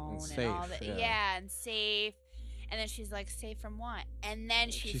alone and, all safe, that. yeah. Yeah, and safe. And then she's like, safe from what? And then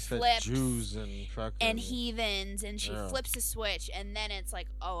she said flips Jews and fucking and heathens, and she Yeah. flips a switch, and then it's like,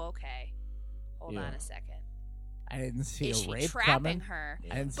 oh, okay. Hold on Yeah. a second. I didn't see Is a she rape trapping coming. her?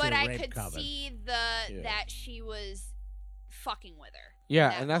 I didn't see But a I rape could coming. see Yeah. that she was fucking with her. Yeah,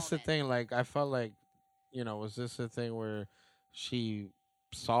 that and that's moment. the thing. Like, I felt like, was this a thing where she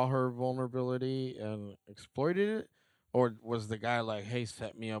saw her vulnerability and exploited it, or was the guy like, "Hey,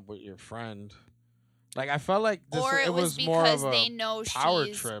 set me up with your friend"? Like, I felt like this. Or it was more because of a they know power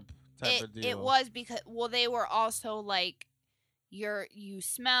she's trip type of deal. It was because they were also like, you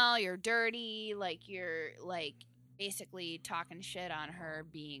smell, you're dirty, like you're like basically talking shit on her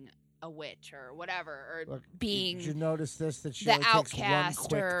being a witch or whatever, or Look, being Did you notice this? That she the only takes outcast one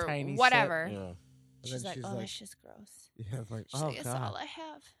quick, or tiny whatever. Sip. Yeah. And She's then like, she's oh, like, that's just gross. yeah, like, She's oh like, that's god. all I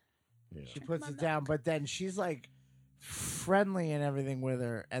have. Yeah. She Drink puts my it milk. down, but then she's like friendly and everything with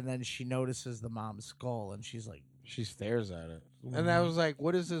her, and then she notices the mom's skull, and she's like She stares at it, and I was like,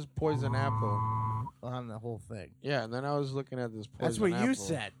 "What is this poison apple?" on the whole thing. Yeah, and then I was looking at this poison That's what apple. you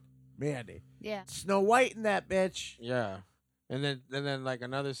said, Mandy. Yeah. Snow White in that bitch. Yeah, and then like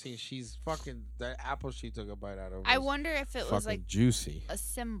another scene, she's fucking that apple she took a bite out of. I was wonder if it was fucking like juicy. a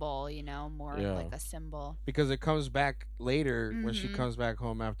symbol, more Yeah. like a symbol. Because it comes back later when she Mhm. comes back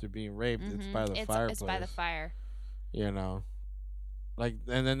home after being raped. It's Mhm. by the fireplace. It's by the fire. Like,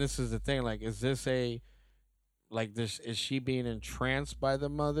 and then this is the thing. Like, is this is she being entranced by the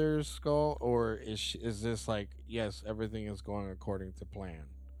mother's skull, or is this like, yes, everything is going according to plan?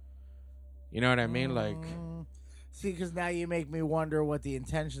 You know what I mean? Like, See, because now you make me wonder what the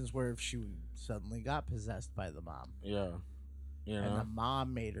intentions were if she suddenly got possessed by the mom. yeah, And the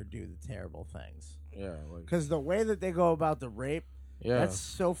mom made her do the terrible things. yeah, like, Because the way that they go about the rape, yeah. that's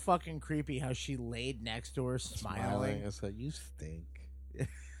so fucking creepy how she laid next to her smiling. It's like, you stink.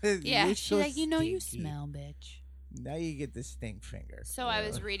 Yeah, You're she's so like, you stinky. smell, bitch. Now you get the stink finger. So I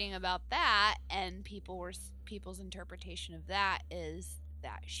was reading about that, and people's interpretation of that is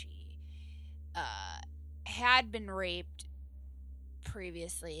that she had been raped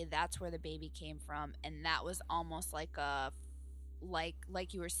previously. That's where the baby came from, and that was almost like a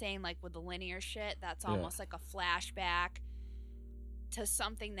like you were saying, like with the linear shit, that's Yeah. almost like a flashback to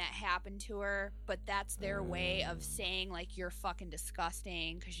something that happened to her, but that's their way of saying like you're fucking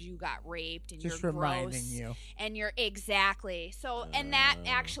disgusting because you got raped and Just you're reminding gross you. and you're exactly so, and that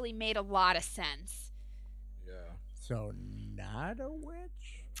actually made a lot of sense. Yeah. So not a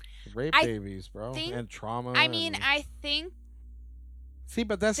witch. Rape I babies, bro, think- and trauma. I mean, and- I think see,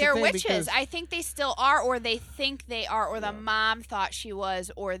 but that's they're the thing witches. because I think they still are, or they think they are, or the mom thought she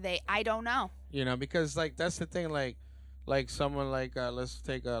was, or I don't know. because like that's the thing, like someone like let's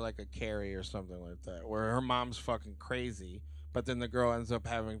take like a Carrie or something like that, where her mom's fucking crazy, but then the girl ends up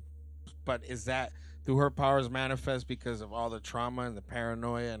having. But is that do her powers manifest because of all the trauma and the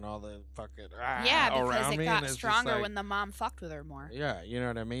paranoia and all the fucking Yeah, because around it me? got And it's just stronger like- when the mom fucked with her more. Yeah, you know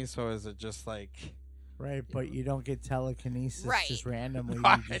what I mean. So is it just like? Right, but you don't get telekinesis Right. just randomly.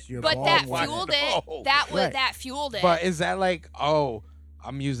 Right. You're But born that with fueled it. it. No. That that fueled it. But is that like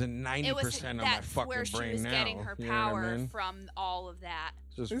I'm using It was 90% of my that's fucking where she brain was now? getting her you know what I power mean? from all of that.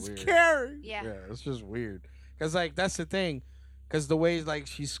 It's just It's weird. Carrie. Yeah. Yeah, it's just weird. Cause like that's the thing, cause the way like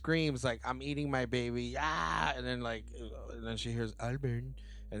she screams like I'm eating my baby, and then and then she hears Albert,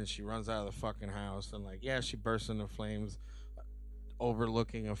 and then she runs out of the fucking house, and like she bursts into flames,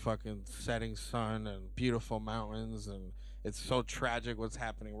 overlooking a fucking setting sun and beautiful mountains, and it's so tragic what's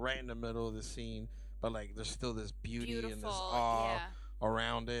happening right in the middle of the scene, but like there's still this beauty and this Beautiful. awe Yeah.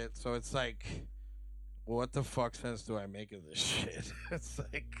 around it, so it's like, well, what the fuck sense do I make of this shit? It's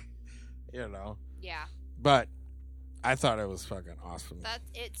like, Yeah. but I thought it was fucking awesome.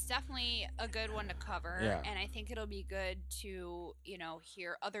 It's definitely a good one to cover. Yeah. And I think it'll be good to,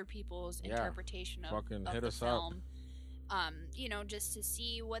 hear other people's Yeah. interpretation of, Fucking of hit the us up. film. Just to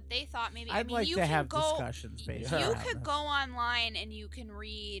see what they thought. Maybe I'd like you to can have go, discussions based Yeah. You on could this. go online and you can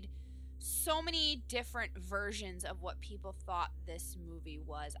read so many different versions of what people thought this movie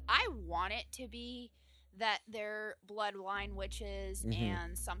was. I want it to be that they're bloodline witches Mhm.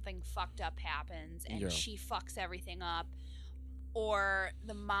 and something fucked up happens and Yeah. she fucks everything up, or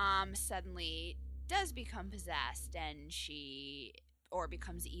the mom suddenly does become possessed and or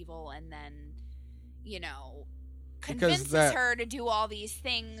becomes evil and then convinces her to do all these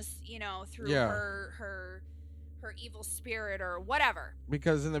things through Yeah. her evil spirit or whatever.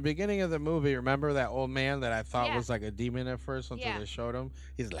 Because in the beginning of the movie, remember that old man that I thought Yeah. was like a demon at first until Yeah. they showed him?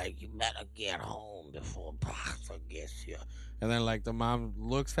 He's like, you better get home before Proctor gets you. And then like the mom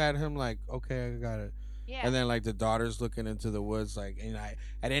looks at him like, okay, I got it. Yeah. And then like the daughter's looking into the woods like, and at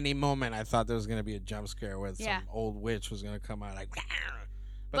any moment I thought there was gonna be a jump scare where Yeah. some old witch was gonna come out like,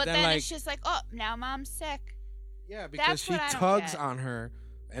 but then like it's just like, oh, now mom's sick. yeah, because That's she what I don't tugs get. on her,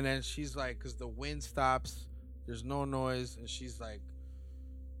 and then she's like, because the wind stops, there's no noise, and she's like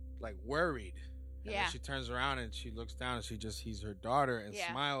worried. And Yeah. then she turns around and she looks down and she just sees her daughter and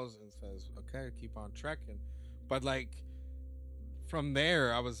Yeah. smiles and says, "Okay, keep on trekking." But like from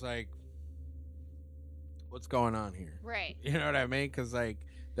there, I was like, "What's going on here?" Right. You know what I mean? Because like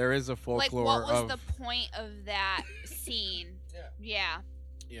there is a folklore Like, what was of the point of that scene? Yeah.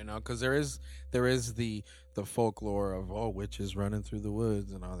 because there is the folklore of witches running through the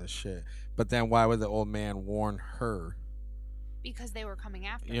woods and all this shit. But then why would the old man warn her? Because they were coming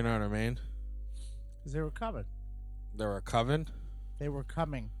after You know what I mean? Because they were coming. They were a coven. They were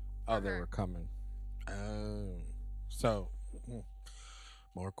coming. Oh, they were coming. So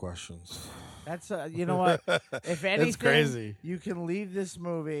more questions. That's you know what? If anything, It's crazy. you can leave this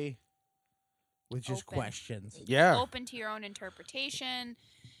movie with just Open. questions. Yeah. Open to your own interpretation.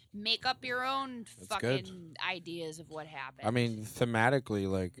 Make up your own That's fucking good. ideas of what happened. I mean, thematically,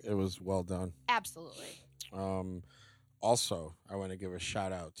 like it was well done. Absolutely. Also, I want to give a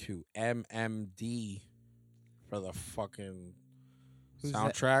shout out to MMD for the fucking Who's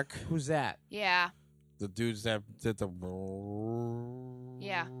that? soundtrack. Who's that? Yeah. The dudes that did the.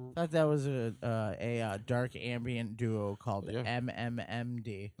 Yeah. I thought that was a dark ambient duo called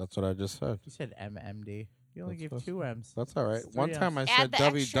MMMD. That's what I just said. You said MMD. You only That's- gave two M's. That's all right. It's One three time I M's. said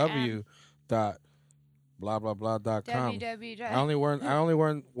Add the extra www dot blah blah blah dot com. www. I only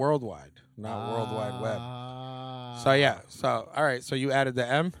went worldwide, not World Wide Web. So yeah. So all right. So you added the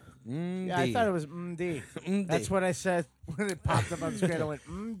M. Yeah, I thought it was MD. MD. That's what I said when it popped up on the screen. I went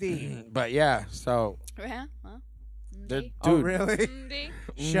MD. But yeah. So Yeah. Well, the MD. Oh, dude. really? MD.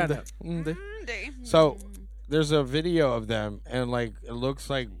 Shut up. MD. MD. So there's a video of them, and like it looks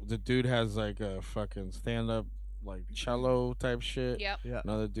like the dude has like a fucking stand up like cello type shit. Yep. Yeah.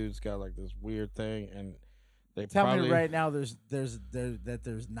 Another dude's got like this weird thing, and they Tell probably me right now, there's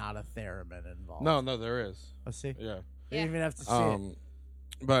not a theremin involved. No, there is. Let's see. Yeah. You didn't even have to see it.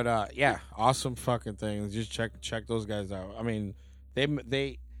 But yeah, awesome fucking thing. Just check those guys out. I mean,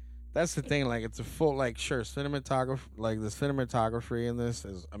 They that's the thing. Like, it's a full, like, sure, cinematography. Like, the cinematography in this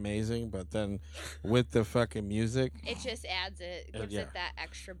is amazing, but then with the fucking music, It just adds it, gives yeah. it that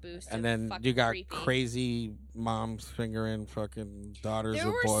extra boost. and of then fucking you got creepy. crazy moms fingering fucking daughters There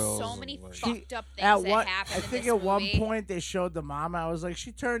of were boils. so and, many like, fucked up things At that what happened. I in think this at one movie. point they showed the mom. I was like,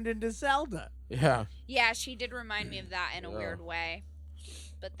 she turned into Zelda. yeah. Yeah, she did remind me of that in a weird way.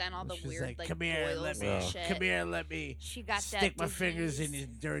 But then all the She's weird like, come here, boils let me, and shit. come here, let me. She got stick that my fingers in disease.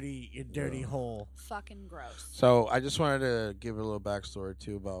 your dirty hole. Fucking gross. So I just wanted to give a little backstory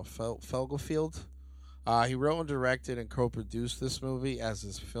too about Felgefield. He wrote and directed and co-produced this movie as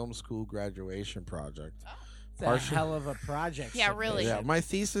his film school graduation project. It's a hell of a project. Yeah, really. Yeah, my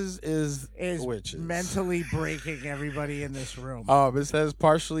thesis is witches. Mentally breaking everybody in this room. It says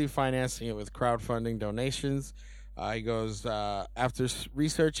partially financing it with crowdfunding donations. He goes, after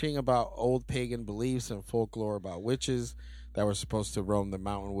researching about old pagan beliefs and folklore about witches that were supposed to roam the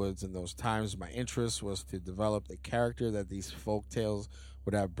mountain woods in those times, my interest was to develop a character that these folk tales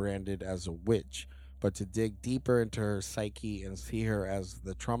would have branded as a witch, but to dig deeper into her psyche and see her as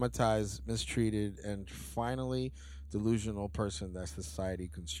the traumatized, mistreated, and finally delusional person that society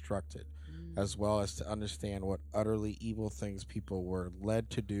constructed, as well as to understand what utterly evil things people were led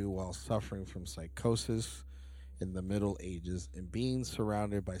to do while suffering from psychosis in the Middle Ages and being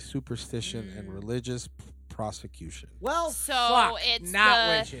surrounded by superstition and religious prosecution. Well, So fuck, it's not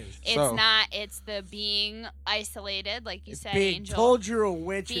the, witches. It's So- not. It's the being isolated, like you said, Being Angel. told you're a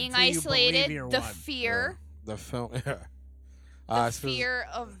witch being until you isolated, believe you're the one. fear, The film, yeah. the it says- fear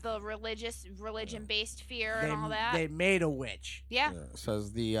of the religion-based fear They, and all that. they made a witch. Yeah. it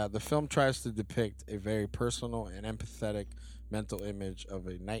says the film tries to depict a very personal and empathetic mental image of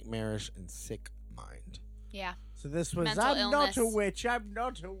a nightmarish and sick mind. Yeah. So this was, Mental I'm not a illness. witch, I'm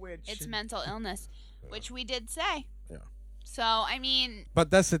not a witch. It's mental illness, which we did say. Yeah. So, I mean,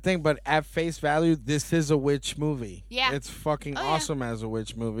 But that's the thing. But at face value, this is a witch movie. Yeah. It's fucking Oh, yeah. awesome as a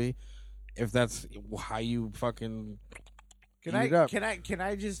witch movie. If that's how you fucking Can eat it up. can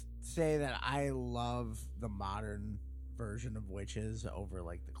I just say that I love the modern version of witches over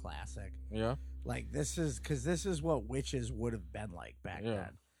like the classic. Yeah. Like this is what witches would have been like back Yeah.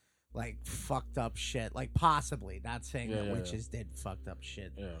 then. Like fucked up shit. Like possibly, not saying Yeah, that yeah, witches did fucked up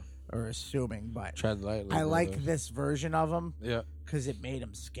shit. Yeah. Or assuming, but Tread lightly. I like brother. this version of them. Yeah. Because it made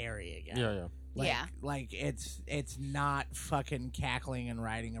them scary again. Yeah, yeah. Like, Yeah. Like it's not fucking cackling and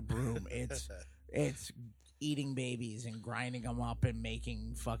riding a broom. It's eating babies and grinding them up and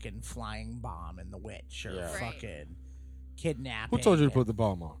making fucking flying bomb in the witch or Yeah. Right. fucking kidnapping. Who told you to put the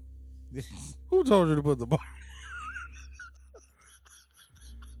bomb on? Who told you to put the bomb?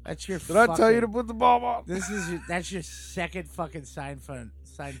 That's your. Did I tell you to put the bomb on? That's your second fucking Seinfeld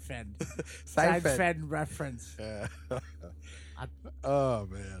Seinfeld. reference. Yeah. Oh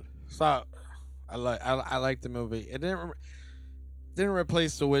man. So I like the movie. It didn't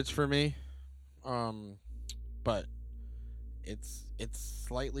replace The Witch for me. But it's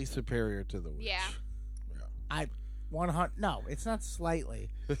slightly superior to The Witch. yeah. I 100. No, it's not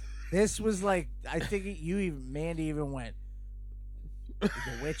slightly. This was like I think Mandy even went. The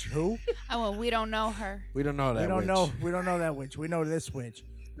witch who? Oh, well, we don't know her. We don't know that. We don't witch. know. We don't know that witch. We know this witch.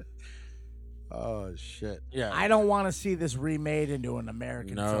 Oh shit. Yeah. I don't want to see this remade into an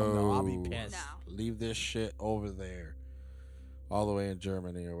American film. Though. I'll be No. pissed. Leave this shit over there. All the way in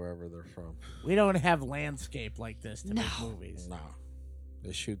Germany or wherever they're from. We don't have landscape like this to No. make movies. No.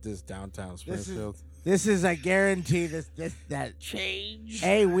 They shoot this downtown Springfield. This is I guarantee that change.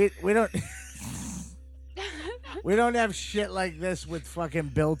 Hey, we don't we don't have shit like this with fucking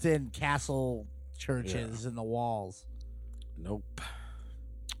built-in castle churches in the walls. Nope.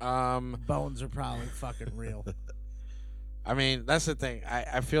 Bones are probably fucking real. I mean, that's the thing.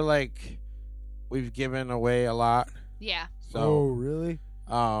 I feel like we've given away a lot. Yeah. So, really?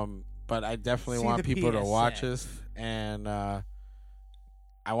 But I definitely See want the people to PSA. watch this, and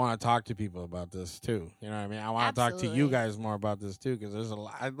I want to talk to people about this too. You know what I mean? I want to talk to you Absolutely. guys more about this too, because there's a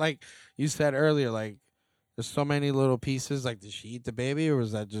lot. Like you said earlier, like there's so many little pieces. Like, did she eat the baby, or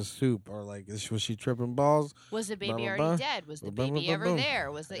was that just soup, or like was she tripping balls? Was the baby Blah, blah, already blah. dead? Was the Blah, blah, baby blah, ever boom.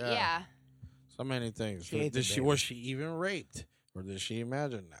 there? Was it? Yeah. Yeah. So many things. She ate the baby. Was she even raped, or did she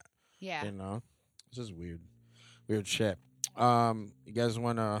imagine that? Yeah. You know, it's just weird shit. You guys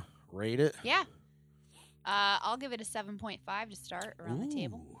want to rate it? Yeah. I'll give it a 7.5 to start around the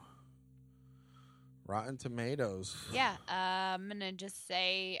table. Ooh. Rotten Tomatoes. Yeah. I'm gonna just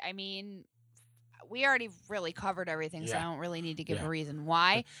say. I mean, we already really covered everything, so I Yeah. don't really need to give Yeah. a reason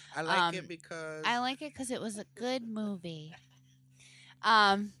why. I like it because I like it because it was a good movie.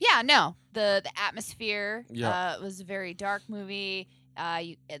 Yeah, no. The atmosphere Yeah. was a very dark movie.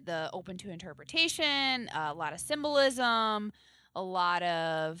 The open to interpretation, a lot of symbolism, a lot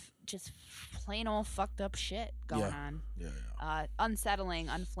of just plain old fucked up shit going on. Yeah. Unsettling,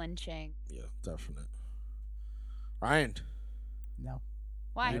 unflinching. Yeah, definite. Ryan, No,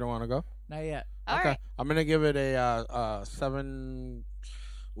 Why? you don't want to go? not yet. All Okay. right. I'm gonna give it a 7.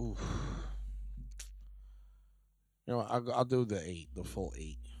 Ooh. You know what, I'll do the 8, the full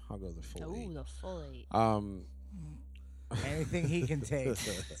 8. I'll go the full 8. Ooh, the full 8. Anything he can take. The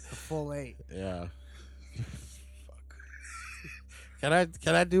full 8. Yeah. Fuck.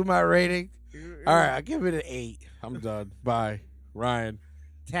 Can I do my rating? All right, I'll give it an 8. I'm done. Bye. Ryan.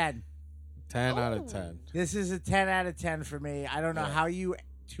 10. 10 out of 10. This is a 10 out of 10 for me. I don't know Yeah. how you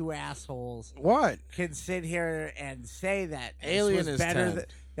two assholes What? can sit here and say that Alien this was is better 10.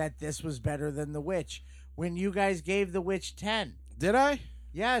 that this was better than The Witch when you guys gave The Witch 10. Did I?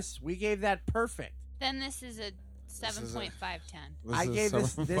 Yes, we gave that perfect. Then this is a is a- 7.510. I gave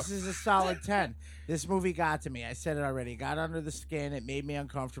this is a solid 10. This movie got to me. I said it already. Got under the skin. It made me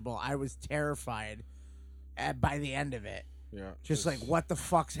uncomfortable. I was terrified by the end of it. Yeah. Just like, what the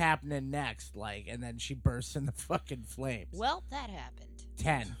fuck's happening next? Like, and then she bursts into fucking flames. Well, that happened.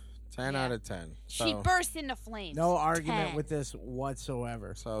 10. 10 Yeah. out of 10. She So, burst into flames. No argument 10. with this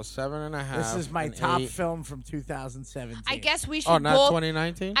whatsoever. so 7.5. This is my and top 8. film from 2017. I guess we should Oh, not both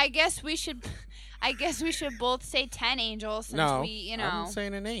 2019? I guess we should both say 10, Angel, since No, we, you know. I'm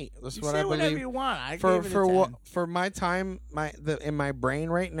saying an 8. That's You what say I whatever believe. you want. I for gave it for a 10. what for my time, in my brain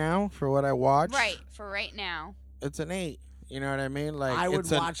right now, for what I watched, Right, for right now. it's an 8. You know what I mean? Like, I would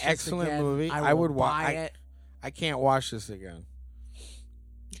it's watch an this excellent again. movie. I would will watch buy it. I can't watch this again.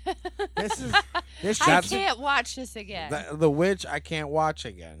 This is this I That's- can't watch this again. The Witch, I can't watch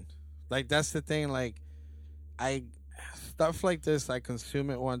again. Like, that's the thing. Like, stuff like this, I consume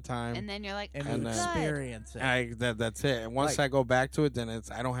it one time. and then you're like, and oh, you And then- good. experience it. That's it. And once Like- I go back to it, then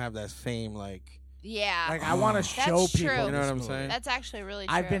I don't have that same like. Yeah. Like I want to That's show true. people. You know what this I'm movie. saying? That's actually really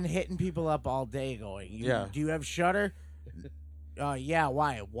true. I've been hitting people up all day, going, Yeah. Do you have Shudder? Yeah.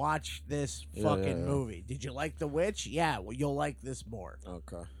 Why? Watch this Yeah, fucking yeah. movie. Did you like The Witch? Yeah. Well, you'll like this more.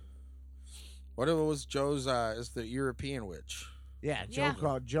 Okay. What if it was Joe's? Is the European Witch? Yeah. Yeah.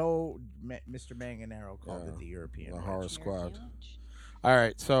 Mr. Manganero called Yeah. it the European The Witch. horror squad. All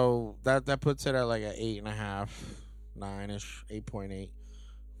right, so that puts it at like an 8.5, 9ish, 8.8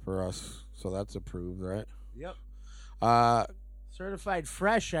 for us. So that's approved, right? Yep. Certified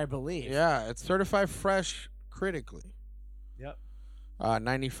fresh, I believe. Yeah, it's certified fresh critically. Yep.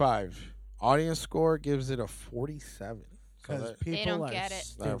 95. Audience score gives it a 47. So Because that, people don't are get it.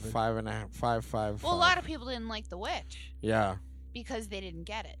 stupid. 5.5, 5. Well, a lot of people didn't like The Witch Yeah, because they didn't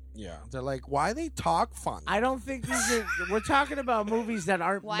get it. yeah. They're like, why they talk funny? I don't think these are. We're talking about movies that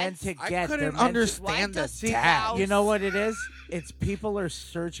aren't Why? meant to I get. couldn't They're meant to- understand Why the does tag. You know what it is? It's people are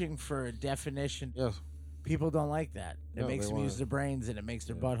searching for a definition. Yes. People don't like that. It No, makes they them wanna- use their brains and it makes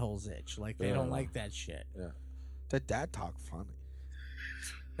their buttholes itch. Like they Yeah. don't like that shit. The dad talk funny.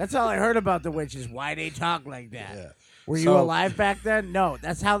 That's all I heard about The Witch is why they talk like that. Yeah. Were you So- alive back then? No,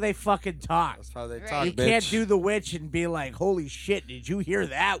 that's how they fucking talk. That's how they Right. talk, You bitch. can't do The Witch and be like, "Holy shit, did you hear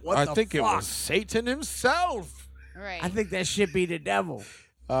that? What I the think fuck?" it was Satan himself. Right. I think that should be the devil.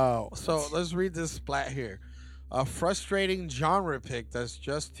 Oh, so let's read this splat here. A frustrating genre pick that's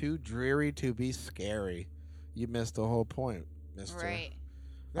just too dreary to be scary. You missed the whole point, mister. right.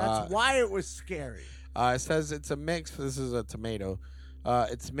 That's why it was scary. It says it's a mix. This is a tomato.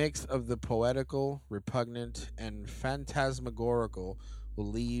 It's a mix of the poetical, repugnant, and phantasmagorical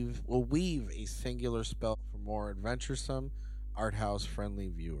will weave a singular spell for more adventuresome, art house friendly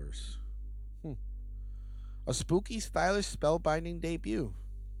viewers. A spooky, stylish, spellbinding debut.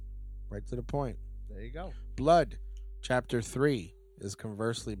 Right to the point. There you go. Blood, Chapter 3, is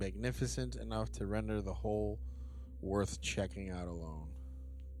conversely magnificent enough to render the whole worth checking out alone.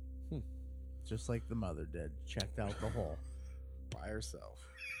 Just like the mother did. Checked out the hole. By herself.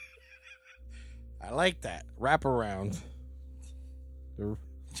 I like that. Wrap around.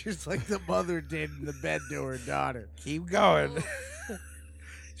 Just like the mother did in the bed to her daughter. Keep going.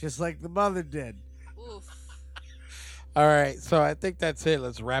 Just like the mother did. Oof. All right, so I think that's it.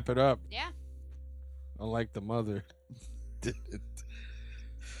 Let's wrap it up. Yeah. Unlike the mother.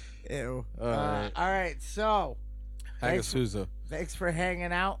 Ew. All right. All right, so Hagasusa. thanks for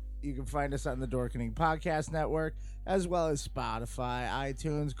hanging out. You can find us on the Dorkening Podcast Network, as well as Spotify,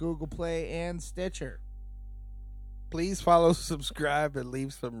 iTunes, Google Play, and Stitcher. Please follow, subscribe, and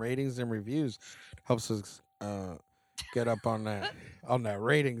leave some ratings and reviews. Helps us get up on that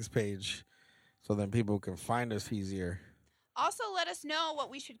ratings page, so then people can find us easier. Also, let us know what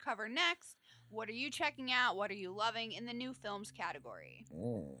we should cover next. What are you checking out? What are you loving in the new films category?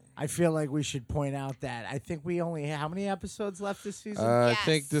 I feel like we should point out that I think we only how many episodes left this season? I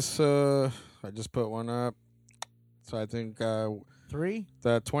think this. I just put one up, so I think 3.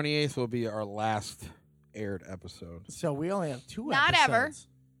 The 28th will be our last aired episode. So we only have 2 Not episodes. ever.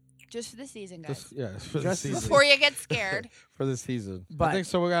 Just for the season, guys. For the season. Before you get scared. For the season. But I think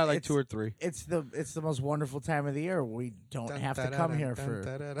so. We got like 2 or 3. It's the most wonderful time of the year. We don't have to come here for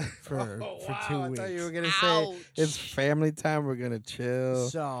 2 weeks. I thought you were gonna say it's family time. We're gonna chill.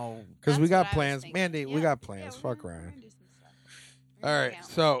 So because we got what I was plans, thinking. Mandy. We got plans. Fuck we're Ryan. gonna do some stuff. All right,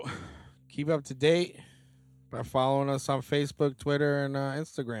 so keep up to date by following us on Facebook, Twitter, and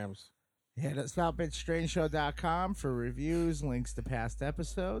Instagrams. Hit us up at strangeshow.com for reviews, links to past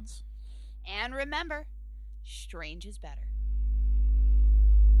episodes. And remember, strange is better.